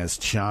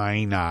communist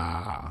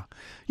China.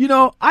 You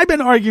know, I've been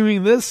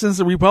arguing this since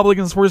the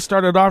Republicans first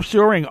started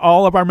offshoring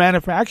all of our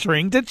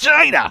manufacturing to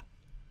China.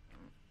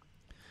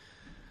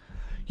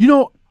 You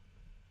know,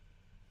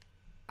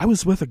 I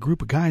was with a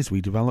group of guys.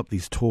 We developed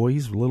these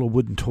toys, little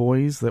wooden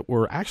toys that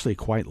were actually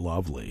quite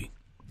lovely,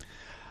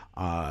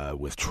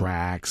 with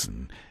tracks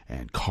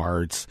and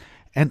carts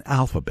and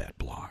alphabet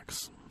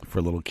blocks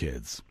for little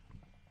kids.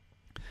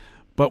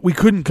 But we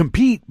couldn't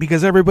compete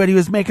because everybody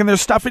was making their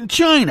stuff in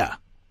China.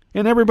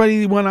 And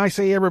everybody, when I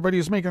say everybody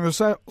is making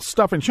their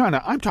stuff in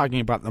China, I'm talking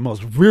about the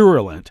most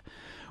virulent,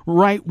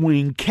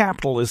 right-wing,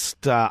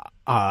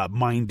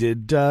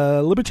 capitalist-minded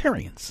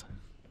libertarians.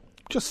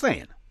 Just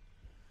saying.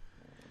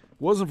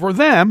 Wasn't for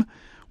them,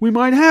 we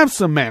might have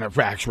some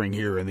manufacturing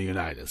here in the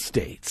United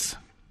States.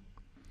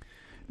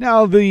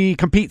 Now, the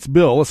Competes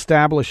bill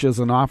establishes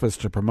an office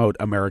to promote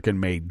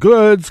American-made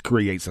goods,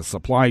 creates a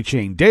supply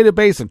chain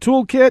database and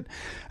toolkit,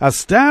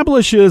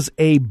 establishes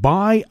a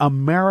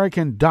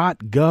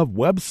buyamerican.gov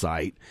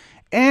website,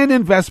 and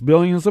invests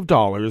billions of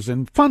dollars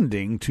in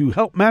funding to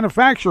help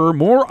manufacture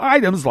more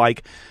items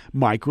like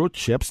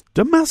microchips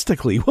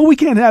domestically. Well, we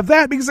can't have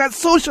that because that's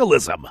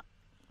socialism.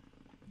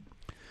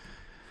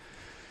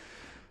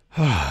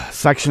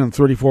 Section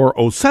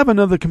 3407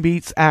 of the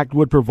Competes Act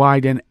would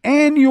provide an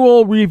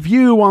annual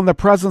review on the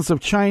presence of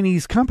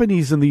Chinese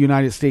companies in the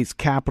United States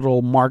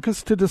capital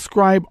markets to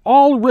describe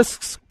all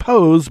risks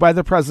posed by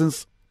the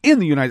presence in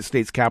the United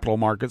States capital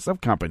markets of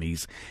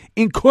companies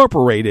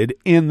incorporated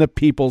in the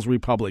People's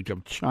Republic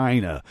of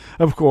China.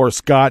 Of course,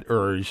 Scott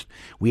urged,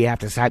 we have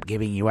to stop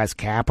giving U.S.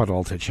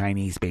 capital to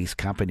Chinese-based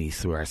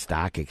companies through our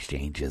stock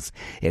exchanges,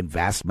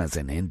 investments,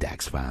 and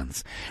index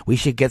funds. We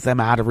should get them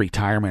out of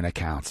retirement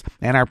accounts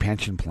and our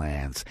pension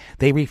plans.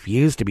 They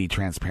refuse to be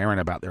transparent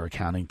about their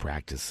accounting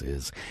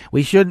practices.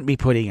 We shouldn't be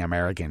putting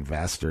American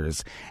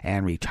investors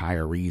and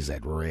retirees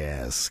at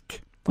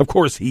risk. Of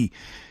course, he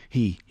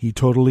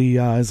totally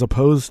is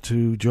opposed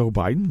to Joe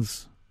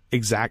Biden's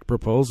exact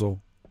proposal.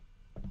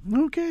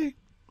 Okay.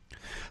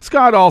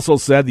 Scott also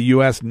said the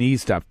U.S.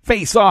 needs to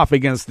face off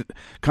against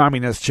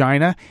communist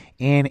China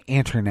and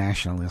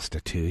international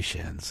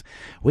institutions.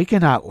 We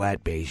cannot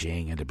let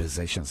Beijing into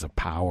positions of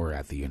power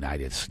at the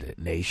United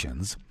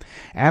Nations,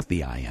 at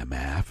the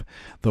IMF,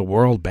 the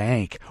World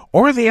Bank,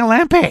 or the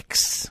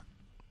Olympics.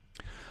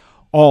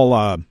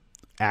 All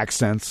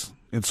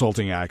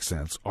insulting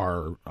accents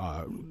are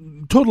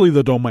totally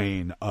the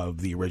domain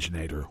of the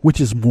originator, which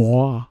is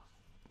moi.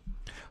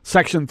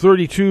 Section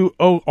 32.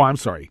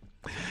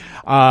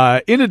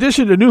 In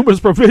addition to numerous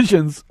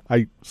provisions,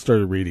 I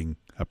started reading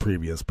a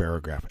previous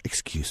paragraph.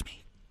 Excuse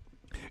me.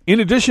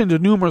 In addition to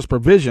numerous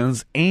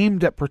provisions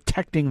aimed at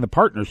protecting the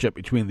partnership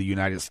between the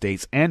United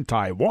States and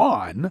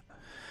Taiwan,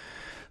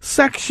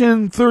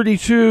 Section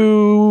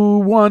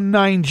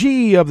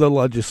 3219G of the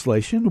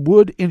legislation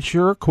would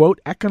ensure, quote,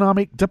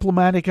 economic,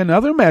 diplomatic, and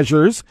other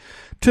measures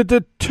to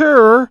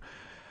deter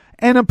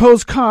and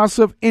impose costs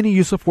of any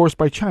use of force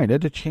by China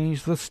to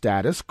change the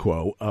status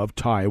quo of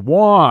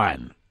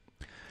Taiwan.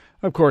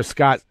 Of course,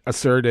 Scott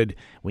asserted,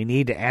 we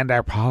need to end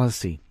our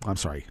policy. I'm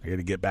sorry, I got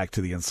to get back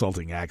to the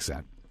insulting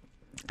accent.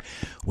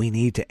 We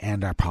need to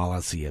end our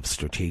policy of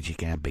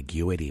strategic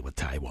ambiguity with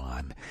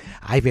Taiwan.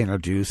 I've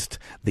introduced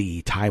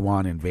the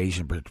Taiwan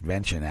Invasion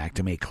Prevention Act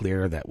to make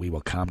clear that we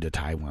will come to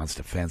Taiwan's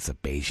defense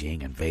if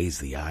Beijing invades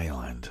the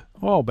island.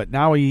 Oh, but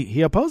now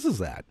he opposes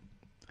that.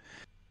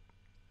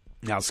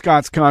 Now,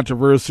 Scott's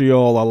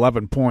controversial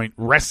 11-point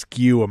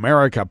Rescue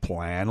America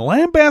plan,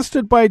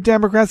 lambasted by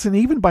Democrats and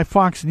even by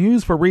Fox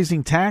News for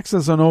raising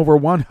taxes on over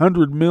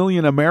 100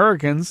 million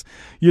Americans.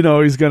 You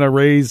know, he's going to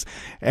raise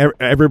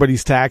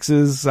everybody's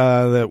taxes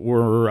that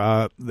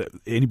were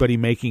anybody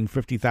making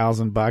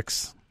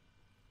 $50,000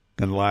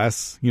 and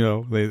less. You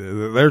know,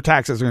 their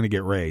taxes are going to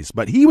get raised,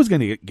 but he was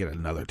going to get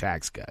another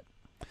tax cut.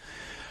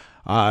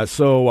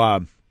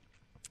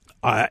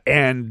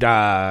 And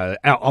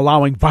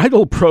allowing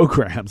vital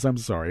programs,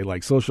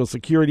 like Social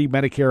Security,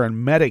 Medicare,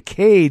 and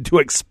Medicaid to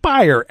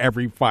expire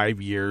every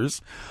 5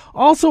 years,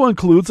 also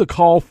includes a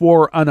call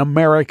for an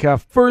America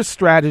First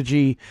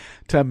strategy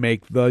to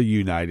make the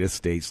United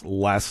States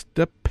less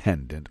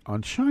dependent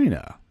on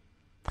China.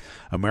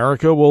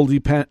 America will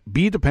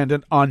be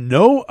dependent on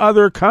no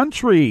other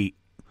country.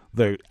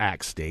 The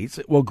Act states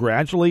it will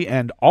gradually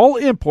end all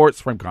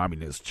imports from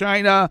communist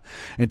China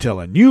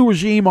until a new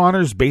regime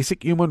honors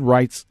basic human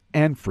rights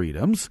and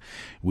freedoms.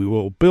 We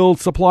will build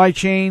supply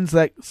chains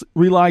that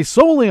rely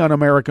solely on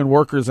American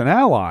workers and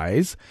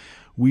allies.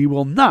 We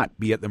will not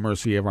be at the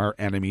mercy of our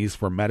enemies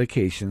for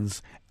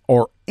medications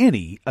or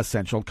any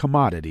essential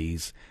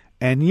commodities.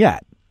 And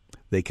yet,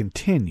 they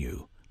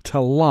continue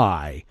to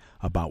lie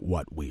about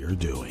what we are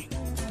doing.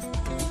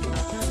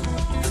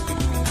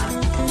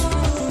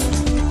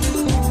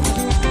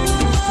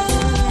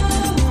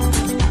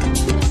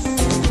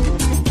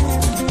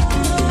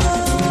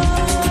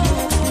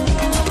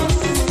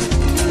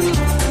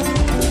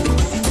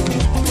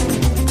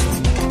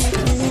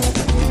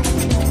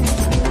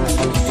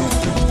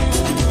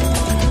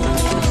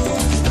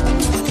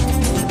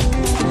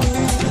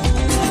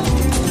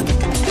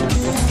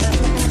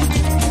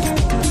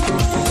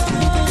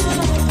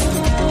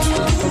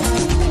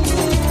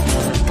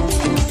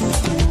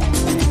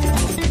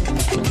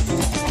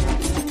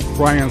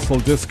 Brian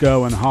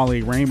Slodisco and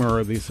Holly Raymer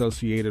of the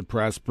Associated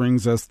Press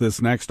brings us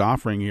this next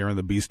offering here in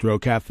the Bistro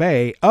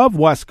Cafe of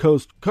West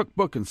Coast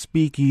Cookbook and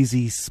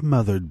Speakeasy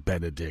Smothered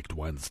Benedict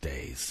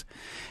Wednesdays.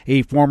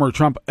 A former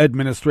Trump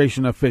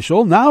administration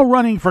official, now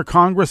running for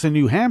Congress in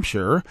New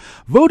Hampshire,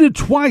 voted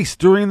twice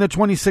during the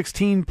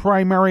 2016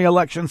 primary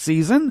election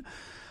season,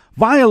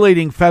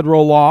 violating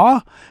federal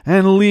law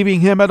and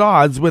leaving him at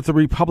odds with the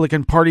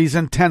Republican Party's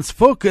intense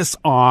focus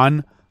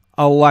on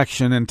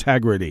election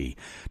integrity.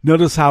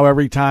 Notice how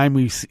every time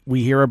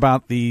we hear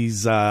about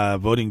these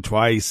voting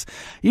twice,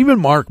 even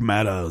Mark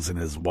Meadows and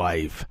his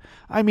wife.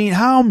 I mean,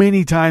 how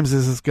many times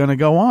is this going to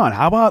go on?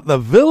 How about the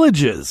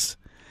villages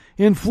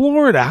in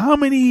Florida? How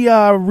many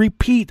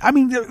repeat? I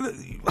mean,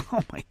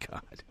 oh my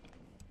God.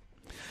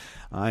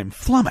 I'm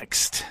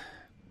flummoxed.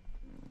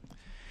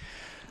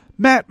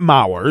 Matt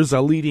Mowers, a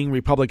leading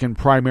Republican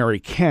primary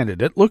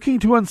candidate looking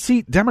to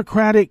unseat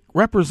Democratic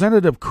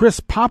Representative Chris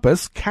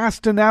Pappas,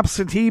 cast an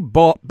absentee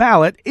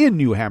ballot in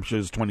New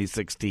Hampshire's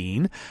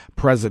 2016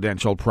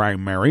 presidential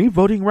primary,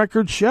 voting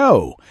records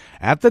show.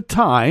 At the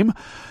time,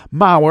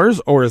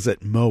 Mowers, or is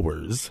it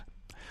Mowers,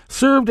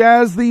 served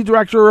as the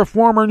director of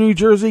former New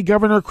Jersey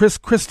Governor Chris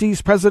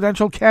Christie's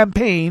presidential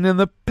campaign in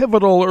the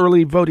pivotal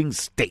early voting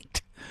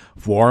state.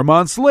 4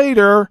 months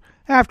later,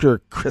 after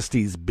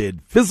Christie's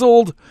bid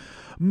fizzled,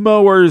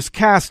 Mowers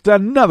cast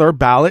another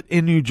ballot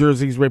in New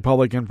Jersey's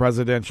Republican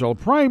presidential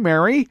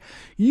primary,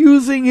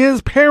 using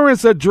his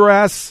parents'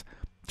 address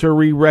to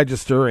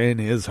re-register in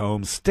his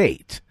home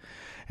state.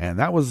 And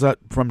that was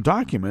from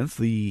documents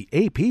the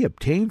AP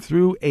obtained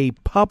through a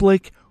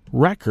public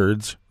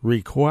records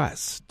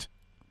request.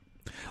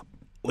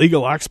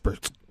 Legal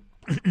experts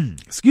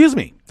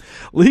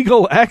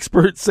Legal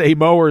experts say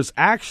Mowers'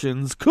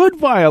 actions could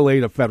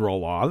violate a federal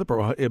law that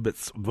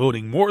prohibits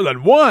voting more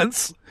than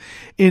once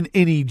in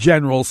any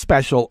general,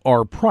 special,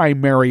 or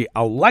primary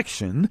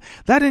election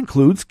that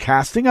includes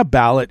casting a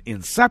ballot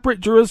in separate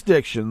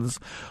jurisdictions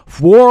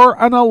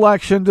for an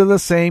election to the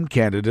same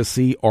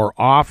candidacy or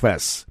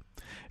office.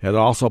 It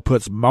also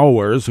puts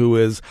Mowers, who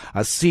is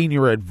a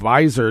senior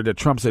advisor to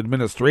Trump's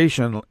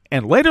administration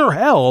and later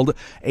held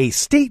a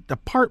State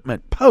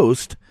Department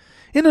post,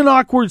 in an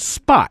awkward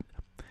spot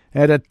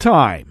at a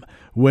time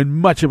when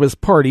much of his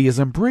party has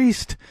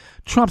embraced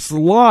Trump's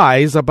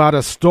lies about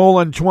a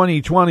stolen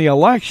 2020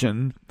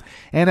 election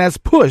and has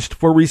pushed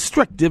for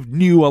restrictive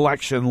new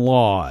election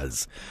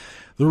laws.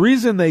 The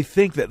reason they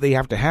think that they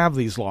have to have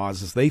these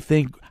laws is they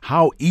think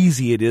how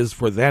easy it is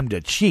for them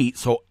to cheat,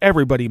 so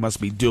everybody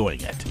must be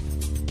doing it.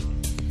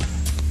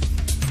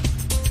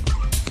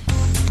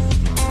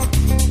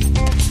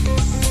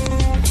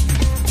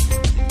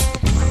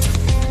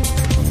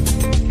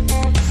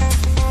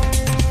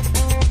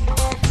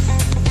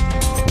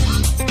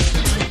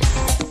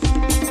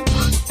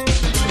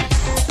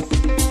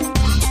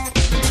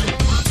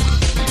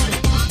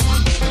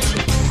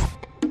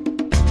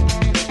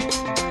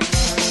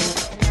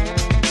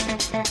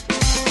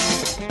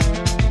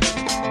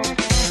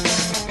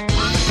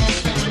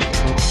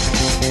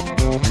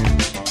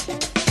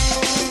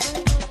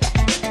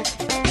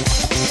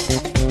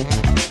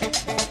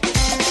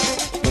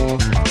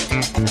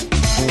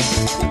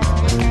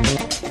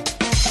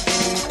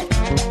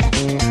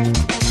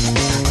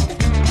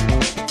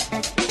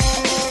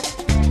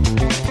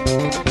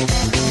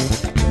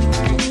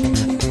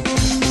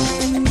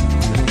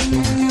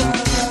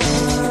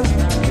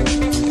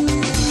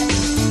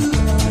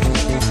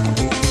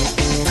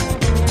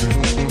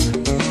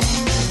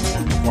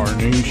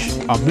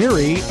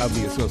 Amiri of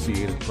the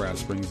Associated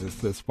Press brings us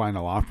this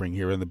final offering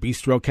here in the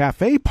Bistro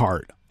Cafe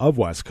part of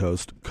West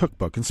Coast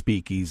Cookbook and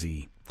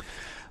Speakeasy.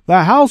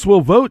 The House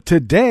will vote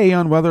today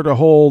on whether to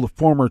hold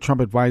former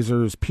Trump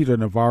advisors Peter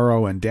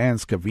Navarro and Dan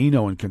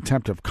Scavino in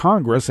contempt of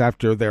Congress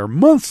after their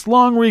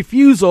months-long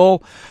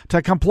refusal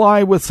to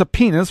comply with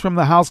subpoenas from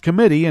the House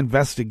committee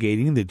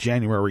investigating the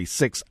January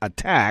 6th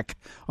attack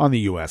on the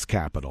U.S.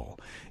 Capitol.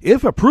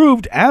 If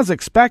approved as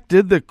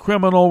expected, the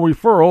criminal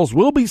referrals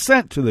will be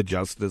sent to the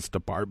Justice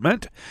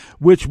Department,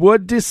 which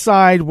would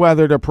decide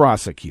whether to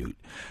prosecute.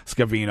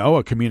 Scavino,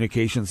 a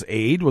communications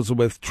aide, was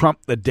with Trump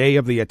the day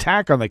of the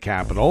attack on the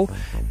Capitol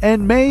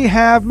and may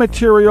have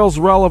materials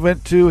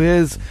relevant to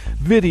his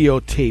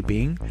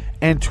videotaping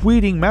and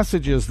tweeting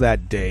messages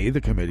that day,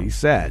 the committee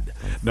said.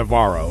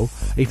 Navarro,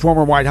 a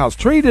former White House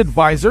trade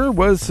advisor,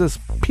 was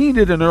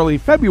subpoenaed in early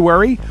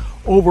February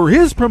over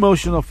his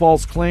promotion of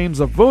false claims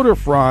of voter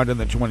fraud in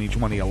the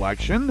 2020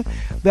 election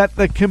that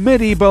the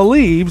committee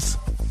believes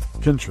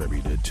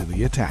contributed to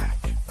the attack.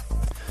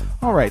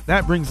 All right,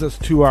 that brings us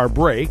to our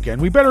break,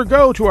 and we better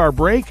go to our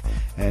break.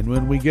 And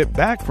when we get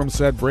back from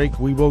said break,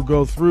 we will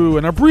go through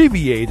an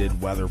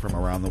abbreviated weather from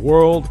around the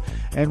world,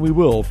 and we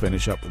will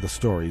finish up with the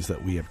stories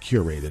that we have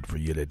curated for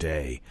you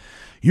today.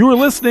 You are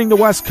listening to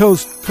West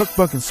Coast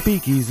Cookbook and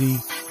Speakeasy,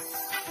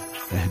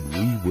 and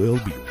we will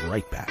be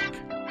right back.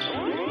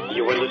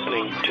 You are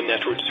listening to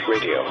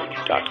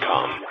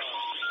netrootsradio.com.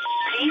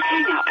 Please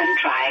hang up and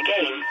try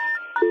again.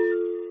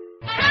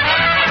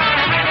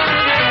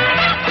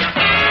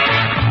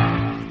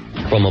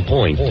 From a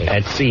point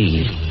at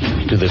sea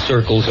to the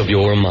circles of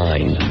your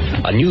mind,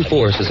 a new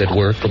force is at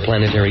work for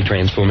planetary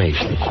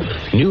transformation.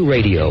 New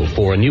radio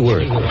for a new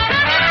Earth.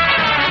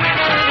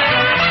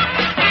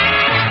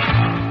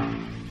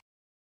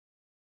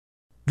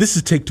 This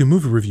is Take Two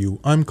Movie Review.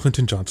 I'm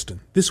Clinton Johnston.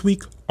 This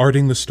week,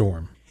 Arting the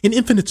Storm. In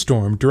Infinite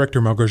Storm,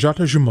 director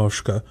Małgorzata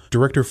Zimowska,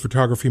 director of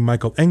photography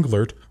Michael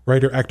Englert,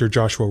 writer-actor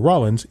Joshua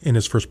Rollins in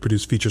his first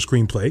produced feature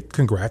screenplay,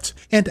 congrats,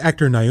 and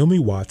actor Naomi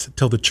Watts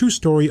tell the true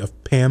story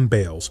of Pam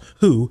Bales,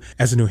 who,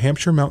 as a New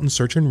Hampshire mountain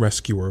search and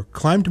rescuer,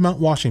 climbed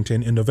Mount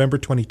Washington in November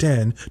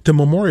 2010 to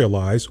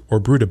memorialize, or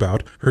brood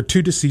about, her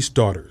two deceased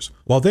daughters.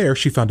 While there,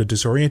 she found a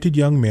disoriented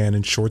young man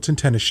in shorts and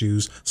tennis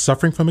shoes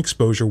suffering from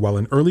exposure while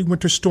an early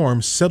winter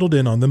storm settled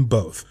in on them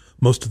both.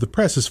 Most of the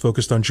press is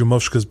focused on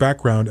Zhumovska's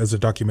background as a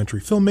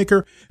documentary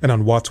filmmaker, and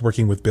on Watts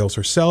working with Bales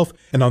herself,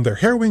 and on their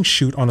harrowing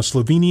shoot on a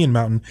Slovenian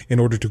mountain in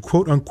order to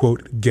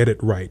quote-unquote get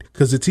it right,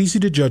 because it's easy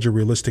to judge a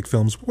realistic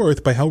film's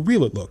worth by how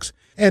real it looks.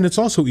 And it's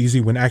also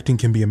easy when acting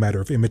can be a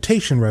matter of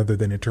imitation rather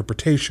than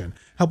interpretation.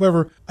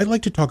 However, I'd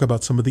like to talk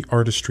about some of the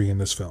artistry in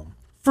this film.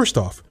 First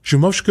off,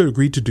 Zhumovska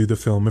agreed to do the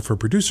film if her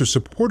producer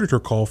supported her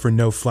call for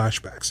no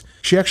flashbacks.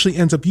 She actually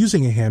ends up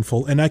using a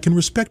handful, and I can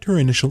respect her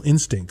initial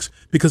instincts,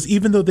 because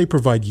even though they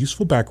provide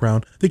useful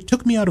background, they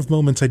took me out of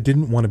moments I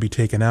didn't want to be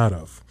taken out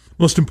of.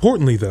 Most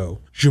importantly,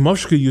 though,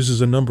 Zhumovska uses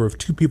a number of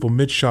two-people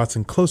mid-shots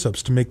and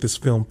close-ups to make this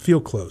film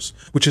feel close,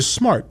 which is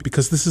smart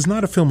because this is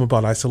not a film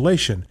about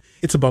isolation.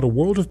 It's about a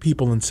world of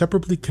people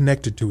inseparably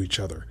connected to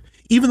each other.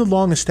 Even the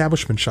long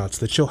establishment shots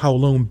that show how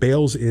alone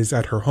Bales is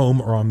at her home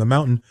or on the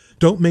mountain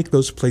don't make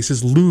those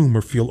places loom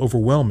or feel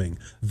overwhelming.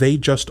 They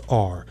just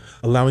are,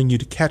 allowing you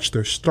to catch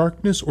their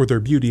starkness or their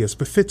beauty as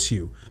befits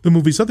you. The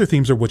movie's other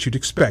themes are what you'd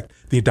expect,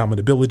 the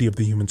indomitability of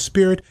the human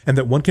spirit, and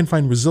that one can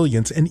find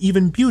resilience and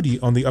even beauty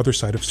on the other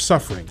side of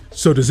suffering.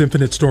 So does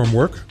Infinite Storm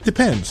work?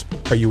 Depends.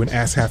 Are you an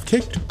ass half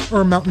kicked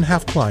or a mountain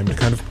half climbed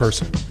kind of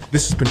person?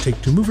 This has been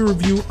Take Two Movie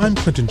Review. I'm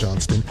Clinton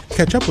Johnston.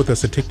 Catch up with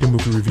us at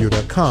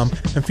TakeTwoMovieReview.com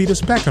and feed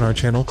us back on our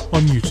channel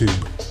on YouTube.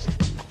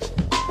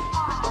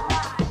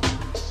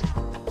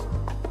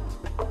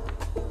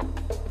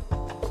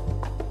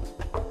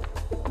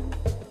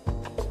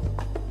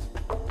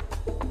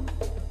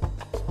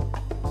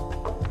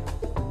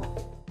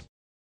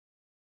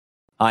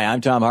 Hi,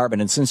 I'm Tom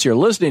Hartman, and since you're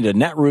listening to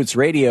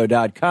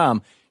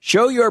netrootsradio.com,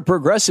 show your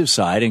progressive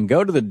side and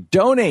go to the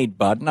donate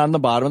button on the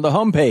bottom of the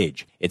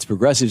homepage. It's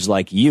progressives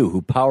like you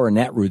who power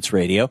Netroots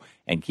Radio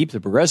and keep the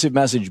progressive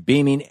message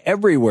beaming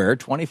everywhere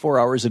 24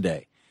 hours a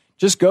day.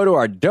 Just go to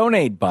our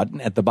donate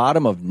button at the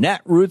bottom of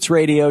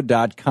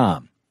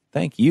netrootsradio.com.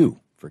 Thank you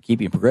for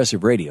keeping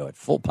progressive radio at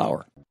full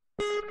power.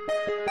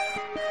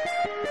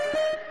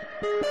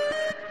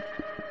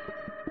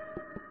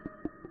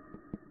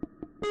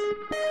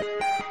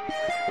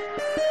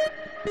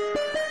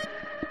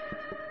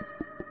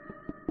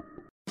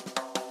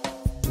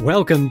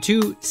 Welcome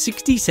to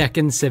 60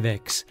 Second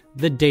Civics,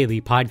 the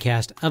daily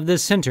podcast of the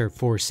Center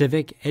for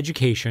Civic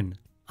Education.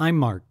 I'm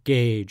Mark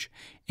Gage.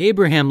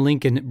 Abraham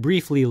Lincoln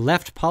briefly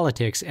left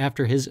politics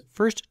after his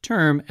first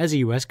term as a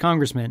U.S.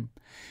 congressman.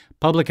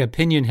 Public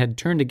opinion had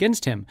turned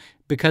against him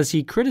because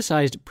he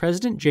criticized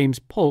President James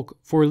Polk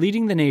for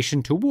leading the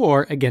nation to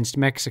war against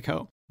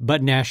Mexico.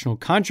 But national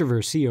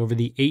controversy over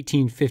the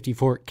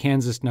 1854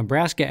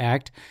 Kansas-Nebraska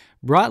Act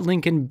brought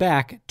Lincoln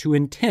back to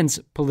intense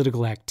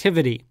political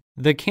activity.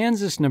 The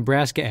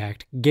Kansas-Nebraska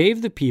Act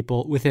gave the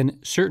people within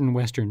certain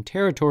Western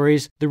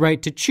territories the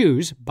right to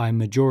choose, by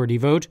majority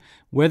vote,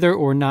 whether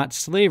or not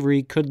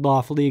slavery could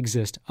lawfully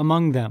exist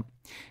among them.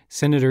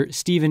 Senator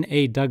Stephen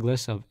A.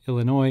 Douglas of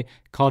Illinois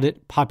called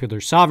it popular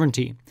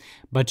sovereignty,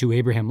 but to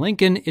Abraham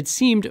Lincoln it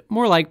seemed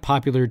more like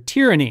popular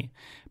tyranny,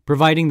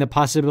 providing the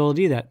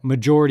possibility that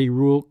majority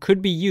rule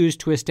could be used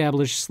to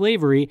establish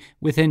slavery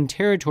within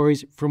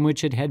territories from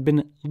which it had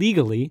been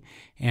legally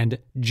and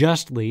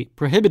justly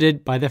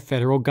prohibited by the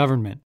federal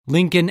government.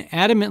 Lincoln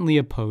adamantly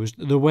opposed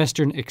the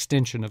Western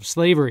extension of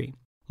slavery.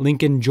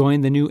 Lincoln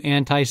joined the new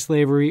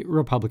anti-slavery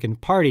Republican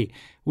Party,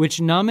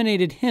 which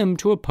nominated him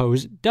to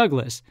oppose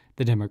Douglas,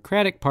 the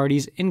Democratic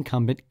Party's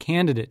incumbent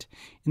candidate,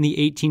 in the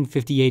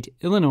 1858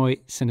 Illinois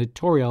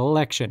senatorial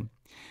election.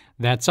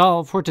 That's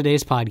all for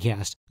today's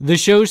podcast. The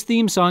show's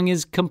theme song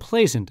is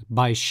Complacent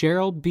by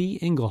Cheryl B.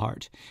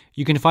 Englehart.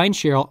 You can find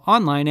Cheryl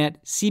online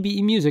at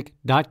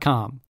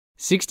cbemusic.com.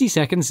 60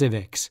 Second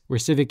Civics, where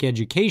civic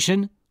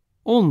education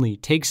only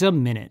takes a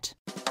minute.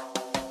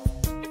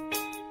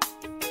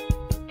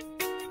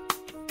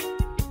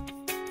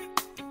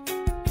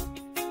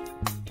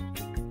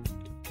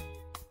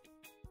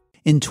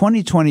 In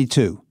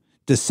 2022,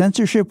 does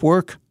censorship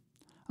work?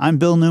 I'm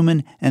Bill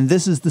Newman, and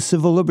this is the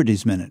Civil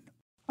Liberties Minute.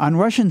 On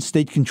Russian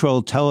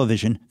state-controlled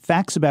television,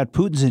 facts about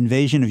Putin's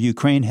invasion of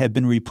Ukraine have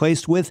been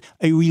replaced with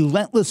a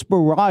relentless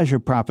barrage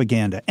of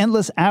propaganda,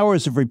 endless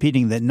hours of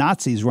repeating that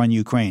Nazis run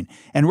Ukraine,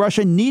 and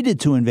Russia needed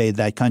to invade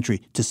that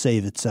country to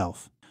save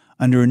itself.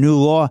 Under a new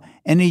law,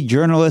 any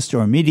journalist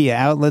or media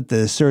outlet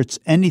that asserts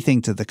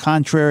anything to the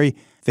contrary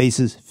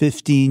faces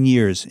 15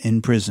 years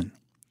in prison.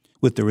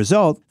 With the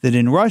result that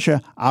in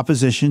Russia,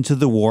 opposition to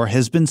the war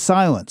has been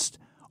silenced.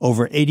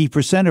 Over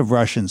 80% of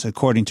Russians,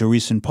 according to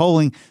recent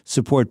polling,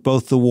 support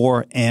both the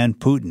war and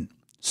Putin.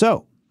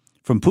 So,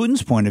 from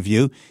Putin's point of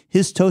view,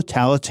 his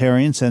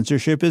totalitarian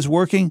censorship is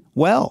working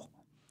well.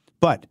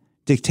 But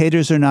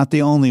dictators are not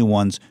the only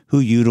ones who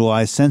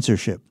utilize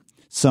censorship.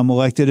 Some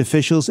elected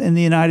officials in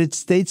the United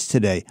States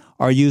today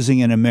are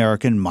using an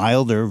American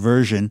milder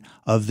version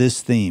of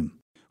this theme.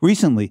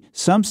 Recently,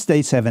 some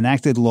states have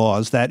enacted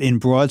laws that, in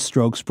broad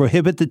strokes,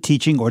 prohibit the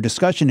teaching or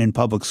discussion in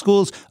public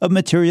schools of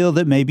material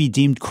that may be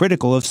deemed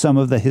critical of some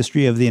of the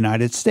history of the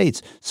United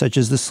States, such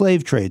as the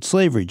slave trade,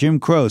 slavery, Jim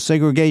Crow,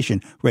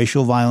 segregation,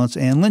 racial violence,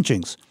 and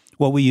lynchings,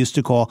 what we used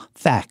to call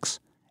facts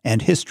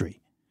and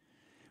history.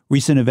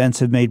 Recent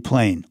events have made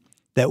plain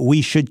that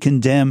we should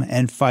condemn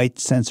and fight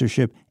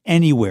censorship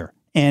anywhere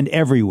and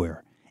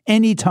everywhere,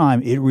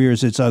 anytime it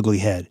rears its ugly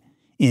head,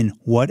 in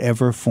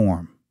whatever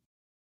form.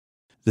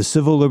 The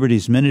Civil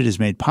Liberties Minute is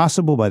made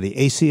possible by the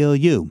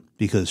ACLU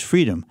because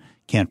freedom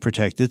can't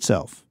protect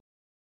itself.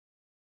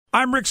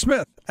 I'm Rick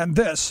Smith, and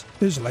this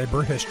is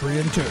Labor History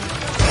in 2.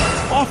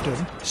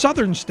 Often,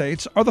 Southern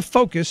states are the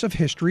focus of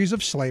histories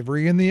of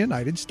slavery in the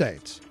United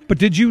States. But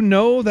did you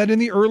know that in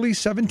the early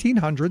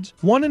 1700s,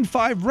 1 in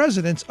 5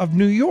 residents of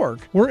New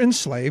York were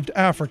enslaved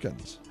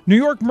Africans? New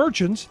York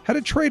merchants had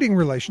a trading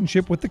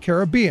relationship with the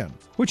Caribbean,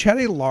 which had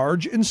a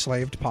large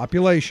enslaved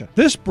population.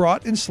 This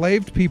brought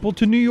enslaved people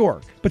to New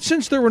York. But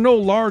since there were no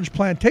large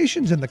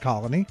plantations in the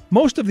colony,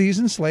 most of these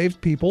enslaved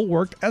people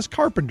worked as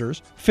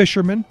carpenters,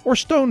 fishermen, or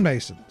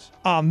stonemasons.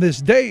 On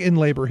this day in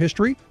labor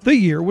history, the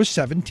year was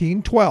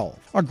 1712.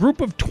 A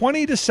group of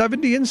 20 to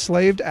 70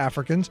 enslaved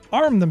Africans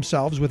armed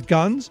themselves with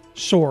guns,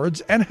 swords,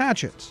 and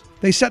hatchets.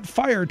 They set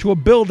fire to a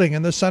building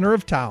in the center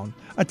of town,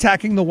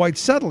 attacking the white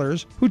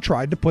settlers who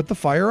tried to put the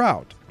fire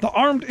out. The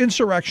armed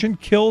insurrection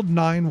killed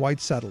 9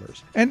 white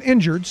settlers and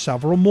injured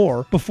several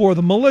more before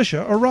the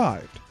militia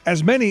arrived.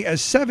 As many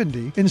as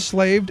 70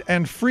 enslaved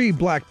and free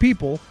black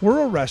people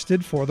were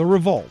arrested for the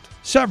revolt.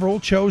 Several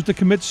chose to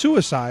commit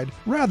suicide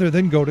rather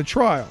than go to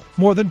trial.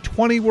 More than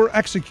 20 were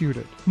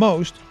executed.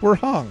 Most were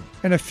hung,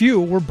 and a few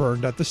were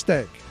burned at the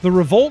stake. The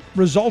revolt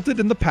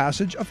resulted in the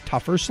passage of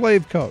tougher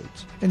slave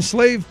codes.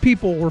 Enslaved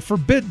people were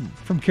forbidden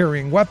from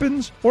carrying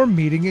weapons or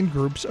meeting in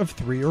groups of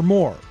 3 or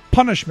more.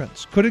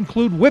 Punishments could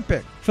include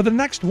whipping. For the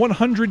next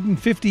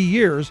 150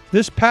 years,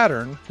 this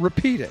pattern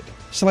repeated.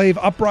 Slave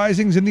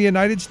uprisings in the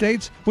United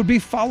States would be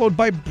followed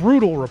by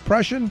brutal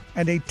repression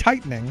and a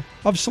tightening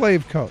of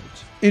slave codes.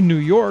 In New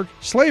York,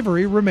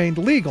 slavery remained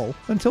legal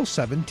until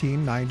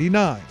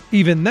 1799.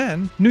 Even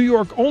then, New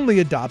York only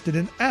adopted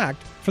an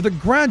act for the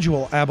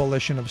gradual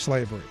abolition of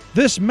slavery.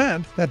 This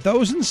meant that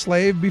those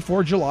enslaved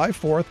before July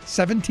 4,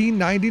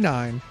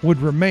 1799, would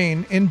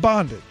remain in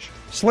bondage.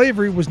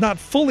 Slavery was not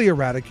fully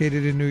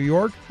eradicated in New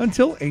York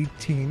until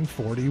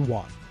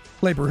 1841.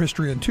 Labor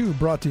History in 2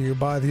 brought to you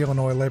by the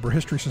Illinois Labor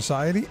History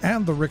Society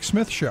and The Rick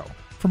Smith Show.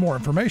 For more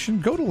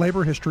information, go to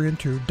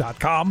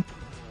laborhistoryin2.com,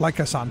 like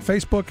us on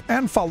Facebook,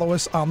 and follow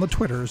us on the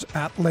Twitters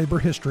at Labor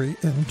History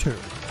in 2.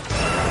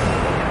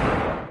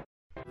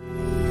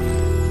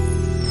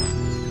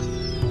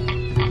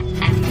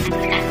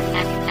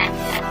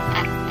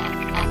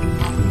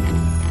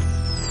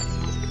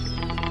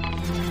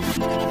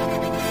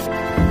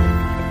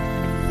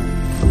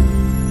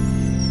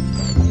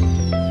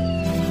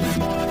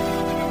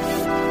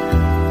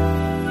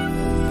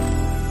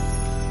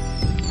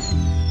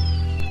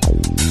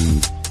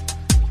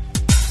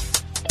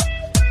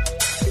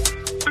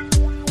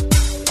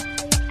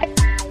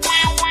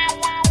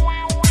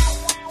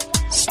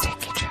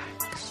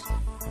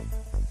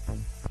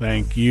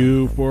 Thank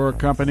you for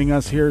accompanying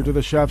us here to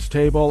the chef's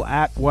table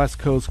at West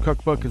Coast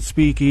Cookbook and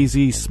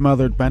Speakeasy,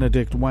 Smothered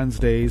Benedict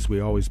Wednesdays. We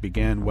always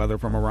begin weather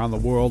from around the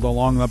world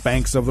along the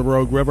banks of the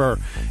Rogue River,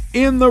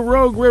 in the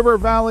Rogue River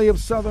Valley of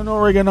Southern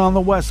Oregon on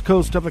the west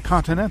coast of the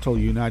continental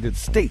United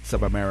States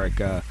of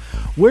America,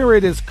 where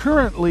it is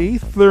currently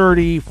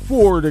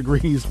 34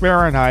 degrees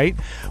Fahrenheit,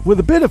 with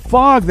a bit of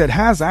fog that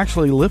has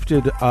actually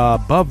lifted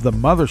above the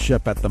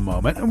mothership at the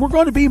moment. And we're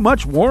going to be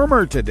much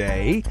warmer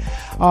today.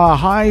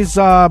 Highs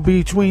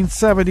between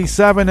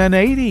 77 and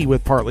 80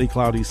 with partly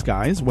cloudy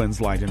skies, winds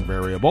light and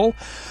variable.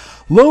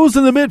 Lows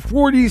in the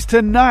mid-40s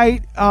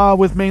tonight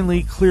with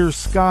mainly clear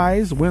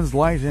skies, winds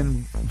light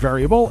and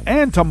variable.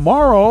 And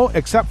tomorrow,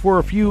 except for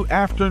a few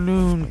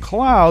afternoon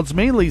clouds,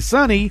 mainly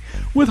sunny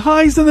with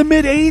highs in the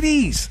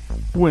mid-80s,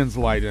 winds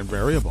light and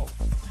variable.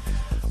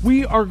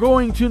 We are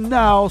going to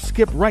now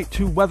skip right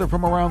to weather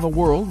from around the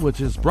world, which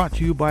is brought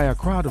to you by a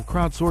crowd of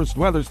crowdsourced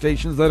weather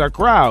stations that are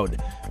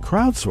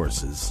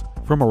crowdsources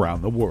from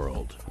around the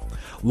world.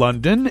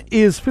 London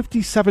is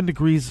 57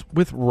 degrees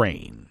with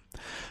rain.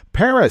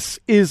 Paris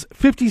is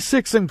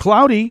 56 and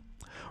cloudy.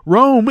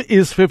 Rome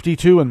is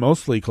 52 and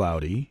mostly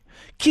cloudy.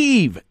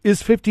 Kyiv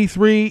is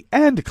 53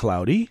 and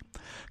cloudy.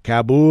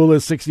 Kabul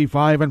is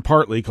 65 and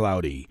partly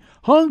cloudy.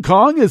 Hong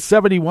Kong is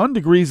 71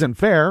 degrees and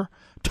fair.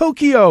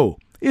 Tokyo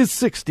is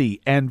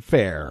 60 and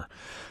fair.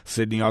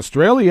 Sydney,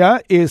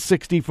 Australia is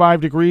 65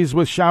 degrees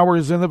with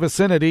showers in the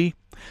vicinity.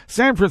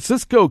 San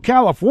Francisco,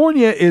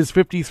 California is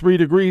 53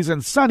 degrees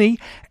and sunny,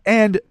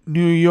 and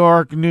New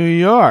York, New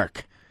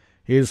York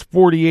is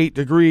 48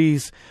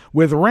 degrees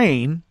with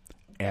rain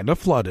and a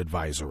flood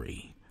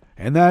advisory.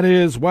 And that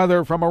is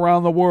weather from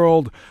around the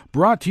world,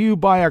 brought to you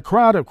by a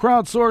crowd of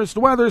crowdsourced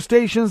weather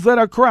stations that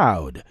are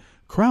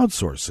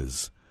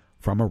crowdsources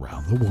from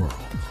around the world.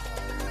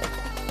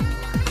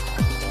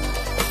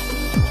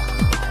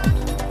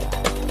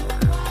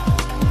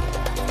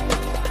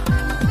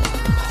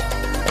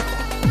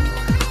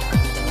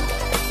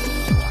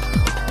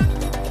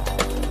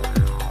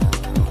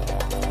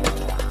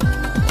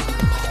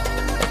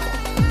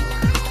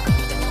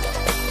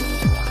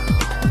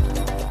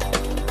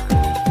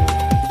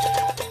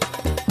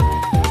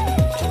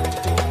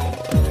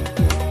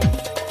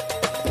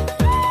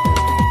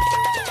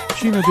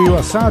 Chinadu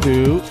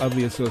Asadu of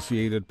the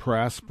Associated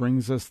Press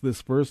brings us this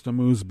first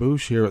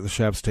amuse-bouche here at the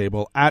chef's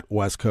table at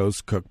West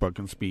Coast Cookbook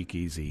and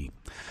Speakeasy.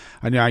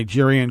 A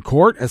Nigerian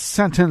court has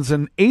sentenced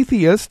an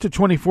atheist to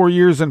 24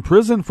 years in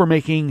prison for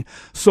making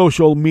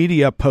social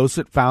media posts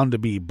it found to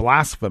be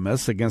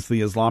blasphemous against the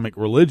Islamic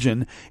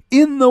religion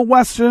in the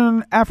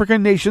Western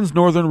African nation's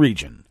northern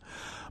region.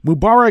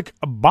 Mubarak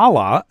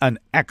Bala, an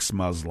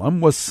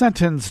ex-Muslim, was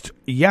sentenced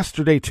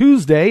yesterday,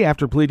 Tuesday,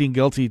 after pleading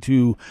guilty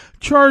to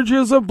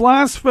charges of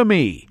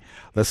blasphemy.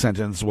 The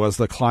sentence was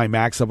the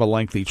climax of a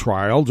lengthy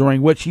trial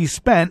during which he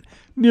spent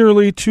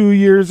nearly 2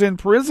 years in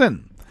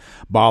prison.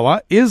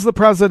 Bala is the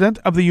president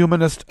of the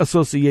Humanist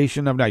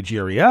Association of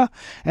Nigeria,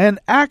 and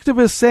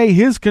activists say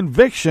his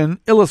conviction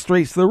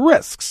illustrates the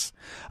risks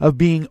of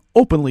being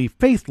openly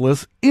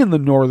faithless in the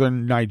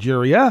northern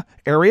Nigeria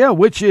area,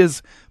 which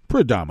is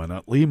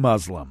predominantly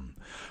Muslim.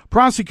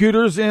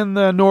 Prosecutors in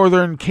the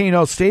northern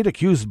Kano state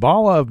accused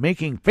Bala of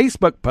making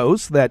Facebook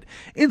posts that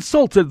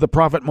insulted the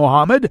Prophet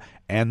Muhammad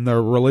and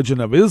the religion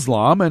of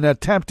Islam and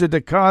attempted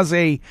to cause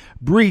a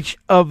breach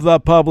of the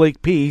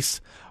public peace,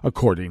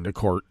 according to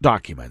court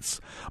documents.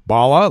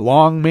 Bala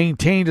long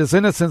maintained his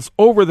innocence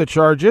over the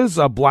charges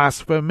of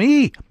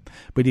blasphemy,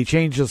 but he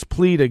changed his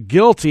plea to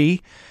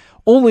guilty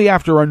only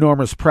after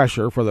enormous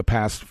pressure for the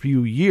past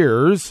few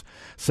years,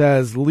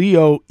 says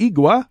Leo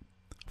Igwe,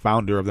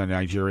 founder of the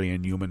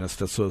Nigerian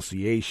Humanist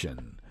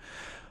Association.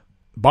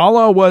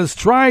 Bala was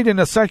tried in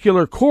a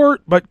secular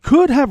court, but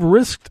could have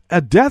risked a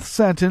death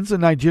sentence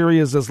in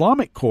Nigeria's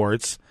Islamic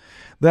courts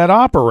that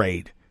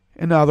operate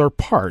in other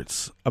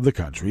parts of the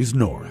country's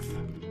north.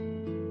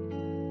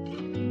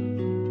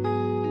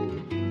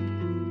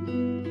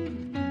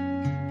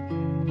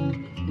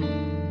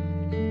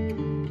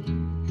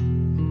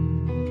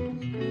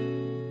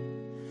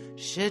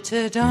 Je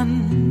te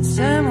donne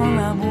c'est mon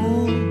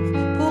amour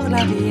pour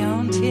la vie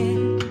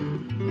entière.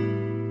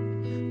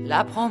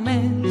 La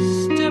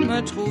promesse de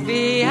me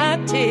trouver à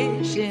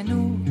tes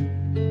genoux.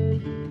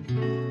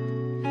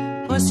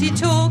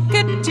 Aussitôt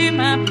que tu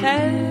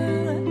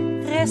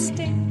m'appelles,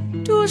 rester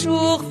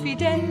toujours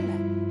fidèle.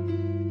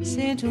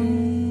 C'est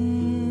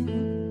tout,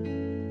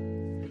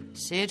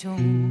 c'est tout.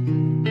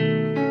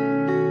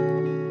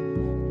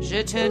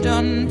 Je te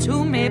donne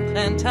tous mes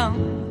printemps,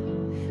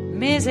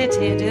 mes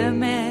étés de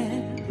mer.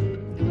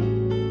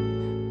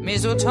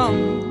 Mes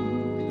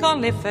automnes, quand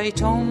les feuilles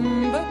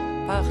tombent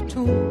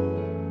partout.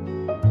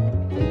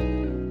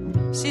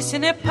 Si ce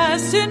n'est pas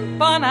une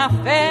bonne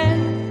affaire,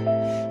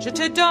 je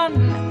te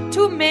donne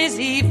tous mes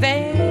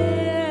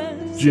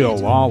hivers. Jill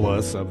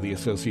Lawless of the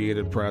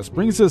Associated Press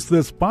brings us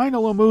this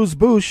final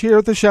amuse-bouche here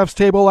at the chef's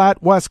table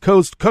at West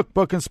Coast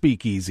Cookbook and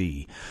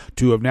Speakeasy.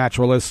 Two of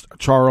naturalist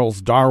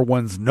Charles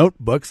Darwin's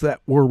notebooks that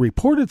were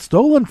reported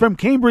stolen from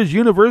Cambridge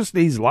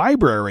University's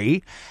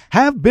library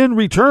have been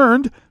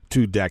returned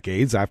 2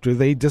 decades after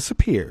they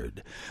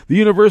disappeared. The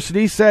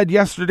university said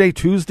yesterday,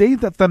 Tuesday,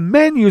 that the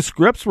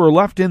manuscripts were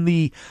left in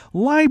the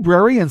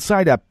library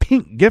inside a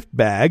pink gift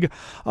bag,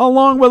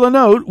 along with a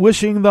note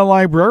wishing the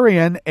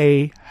librarian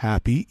a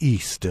happy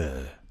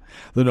Easter.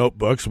 The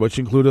notebooks, which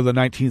included the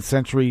 19th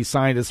century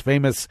scientist's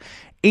famous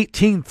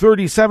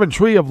 1837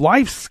 Tree of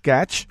Life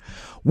sketch,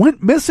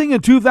 went missing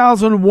in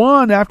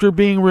 2001 after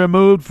being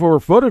removed for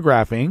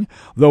photographing,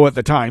 though at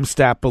the time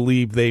staff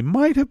believed they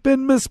might have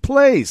been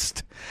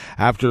misplaced.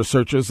 After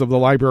searches of the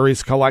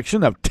library's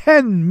collection of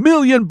 10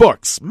 million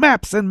books,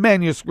 maps, and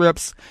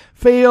manuscripts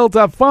failed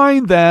to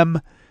find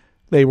them,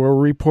 they were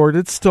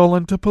reported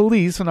stolen to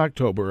police in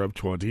October of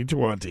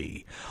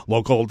 2020.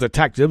 Local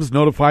detectives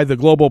notified the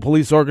global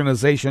police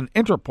organization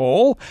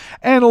Interpol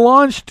and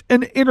launched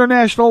an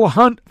international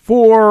hunt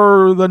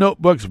for the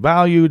notebooks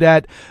valued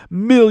at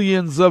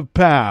millions of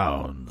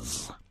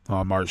pounds.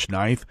 On March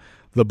 9th,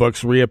 the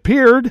books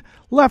reappeared,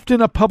 left in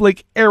a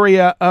public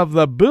area of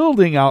the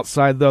building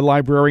outside the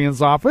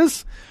librarian's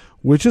office,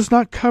 which is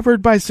not covered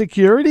by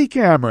security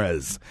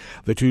cameras.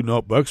 The 2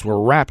 notebooks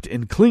were wrapped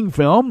in cling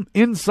film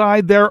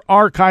inside their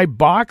archive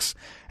box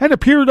and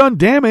appeared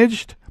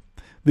undamaged.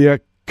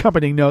 The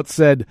accompanying note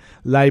said,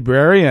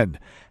 "Librarian,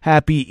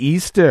 Happy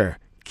Easter.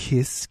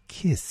 Kiss,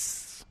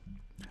 kiss."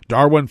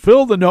 Darwin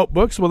filled the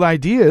notebooks with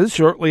ideas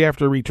shortly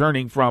after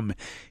returning from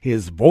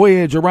his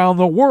voyage around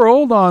the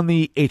world on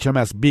the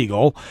HMS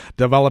Beagle,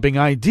 developing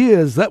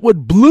ideas that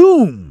would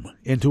bloom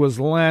into his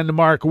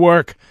landmark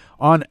work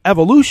on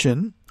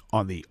evolution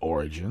on the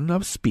origin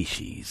of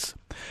species.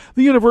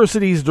 The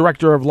university's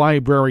director of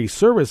library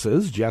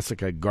services,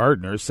 Jessica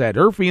Gardner, said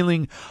her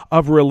feeling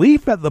of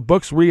relief at the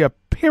book's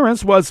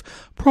reappearance was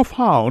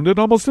profound and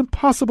almost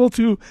impossible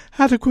to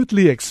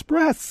adequately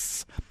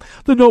express.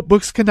 The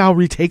notebooks can now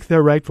retake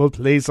their rightful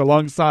place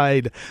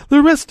alongside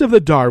the rest of the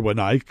Darwin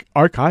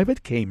archive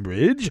at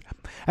Cambridge,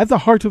 at the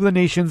heart of the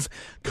nation's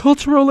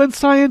cultural and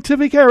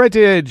scientific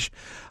heritage,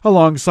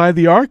 alongside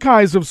the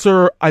archives of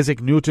Sir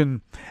Isaac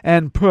Newton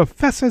and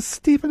Professor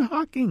Stephen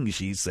Hawking,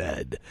 she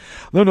said.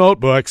 The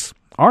notebooks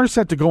are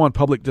set to go on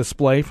public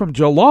display from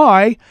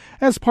July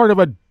as part of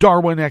a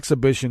Darwin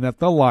exhibition at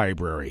the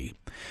library.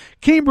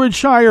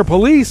 Cambridgeshire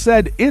Police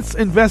said its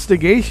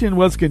investigation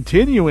was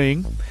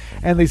continuing,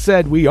 and they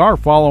said, we are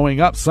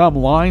following up some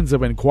lines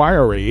of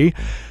inquiry.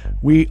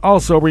 We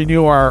also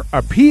renew our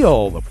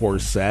appeal, the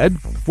force said,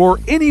 for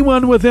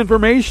anyone with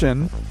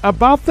information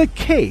about the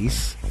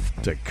case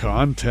to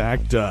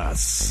contact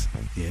us.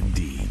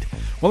 Indeed.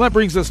 Well, that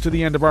brings us to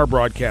the end of our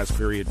broadcast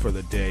period for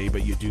the day,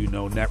 but you do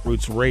know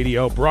Netroots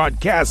Radio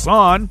broadcasts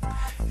on,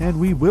 and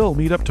we will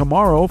meet up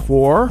tomorrow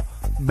for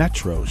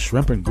Metro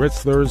Shrimp and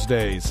Grits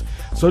Thursdays.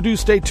 So do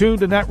stay tuned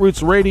to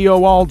Netroots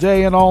Radio all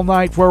day and all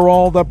night for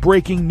all the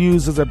breaking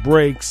news as it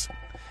breaks.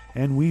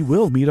 And we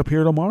will meet up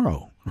here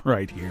tomorrow,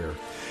 right here,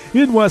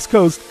 in West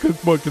Coast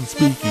Cookbook and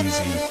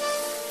Speakeasy.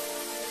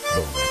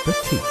 Bon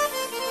appetit.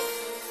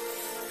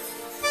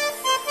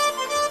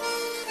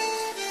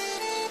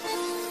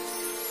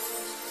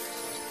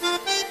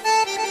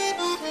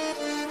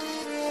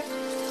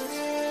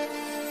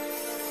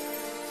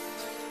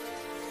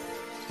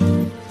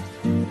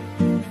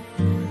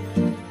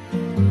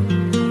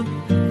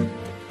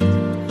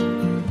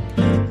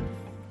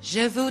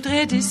 Je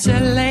voudrais du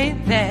soleil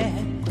vert,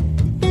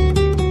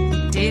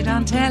 des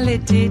dentelles et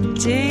des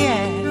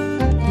théères,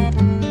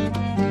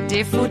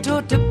 des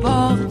photos de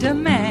bord de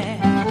mer,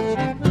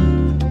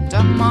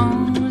 dans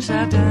mon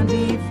jardin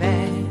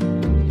d'hiver.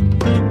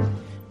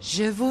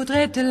 Je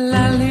voudrais de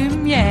la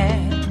lumière,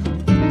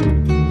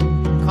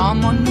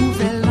 comme en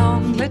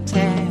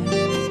Nouvelle-Angleterre.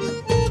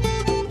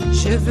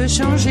 Je veux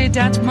changer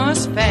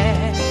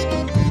d'atmosphère,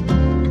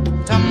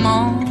 dans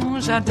mon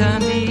jardin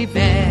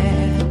d'hiver.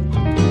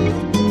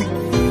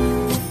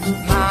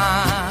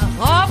 Ma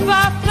robe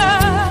à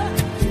fleurs,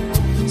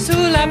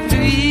 sous la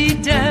pluie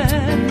de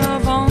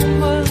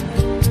novembre,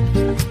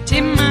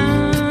 tes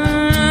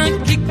mains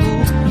qui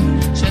courent,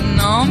 je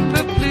n'en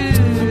peux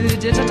plus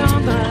de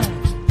t'attendre.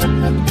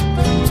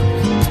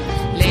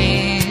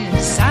 Les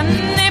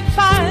années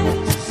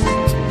passent,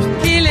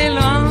 il est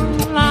loin,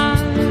 là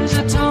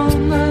je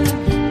tombe.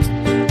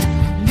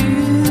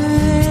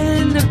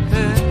 Nul ne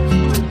peut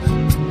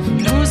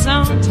nous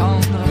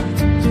entendre.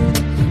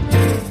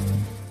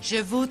 Je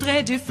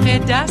voudrais du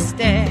Fred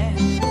Astaire,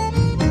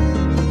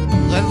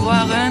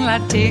 revoir un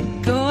latte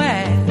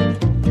Goël.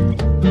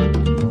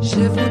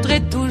 Je voudrais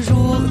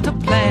toujours te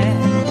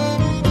plaire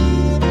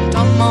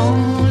dans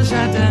mon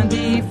jardin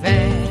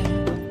d'hiver.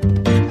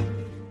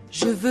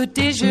 Je veux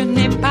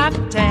déjeuner par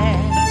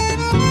terre,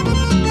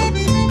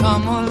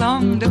 comme au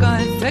long de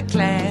golfe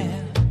clair,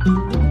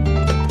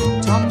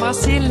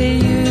 t'embrasser les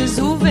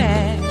yeux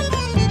ouverts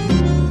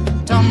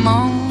dans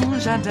mon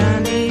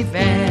jardin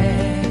d'hiver.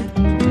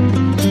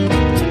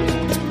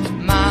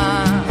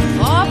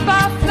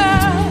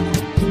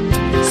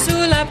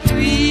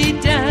 Pluie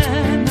de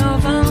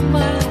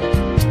novembre,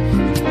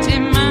 tes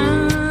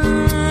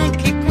mains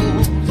qui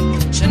courent,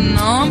 je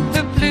n'en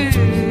peux plus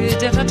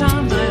de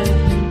t'attendre.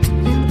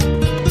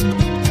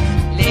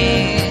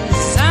 Les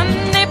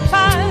années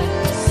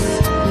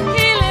passent,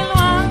 il est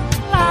loin,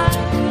 là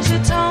je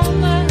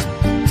tombe.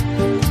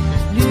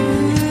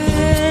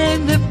 Nul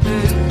ne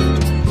peut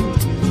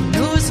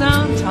nous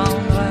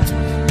entendre.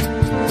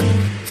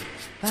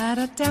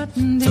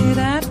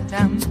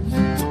 Ba-da-da-dum-di-da-dum.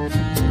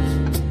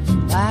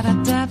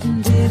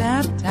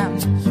 Ba-da-da-dum-di-da-dum.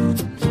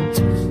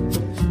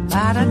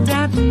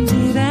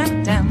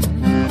 Ba-da-da-dum-di-da-dum.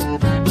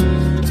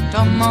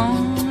 Dans mon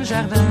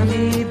jardin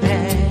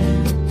d'hiver.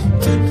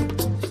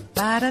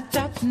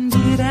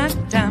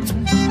 Ba-da-da-dum-di-da-dum.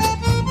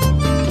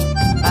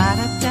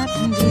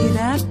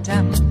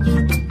 Ba-da-da-dum-di-da-dum.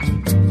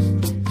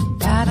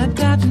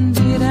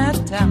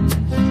 Ba-da-da-dum-di-da-dum.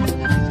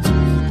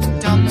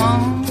 Dans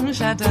mon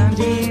jardin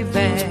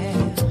d'hiver.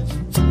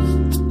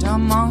 Dans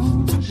mon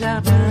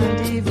jardin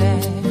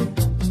d'hiver.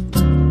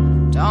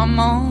 Dans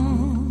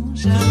mon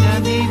jardin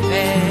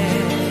d'hiver.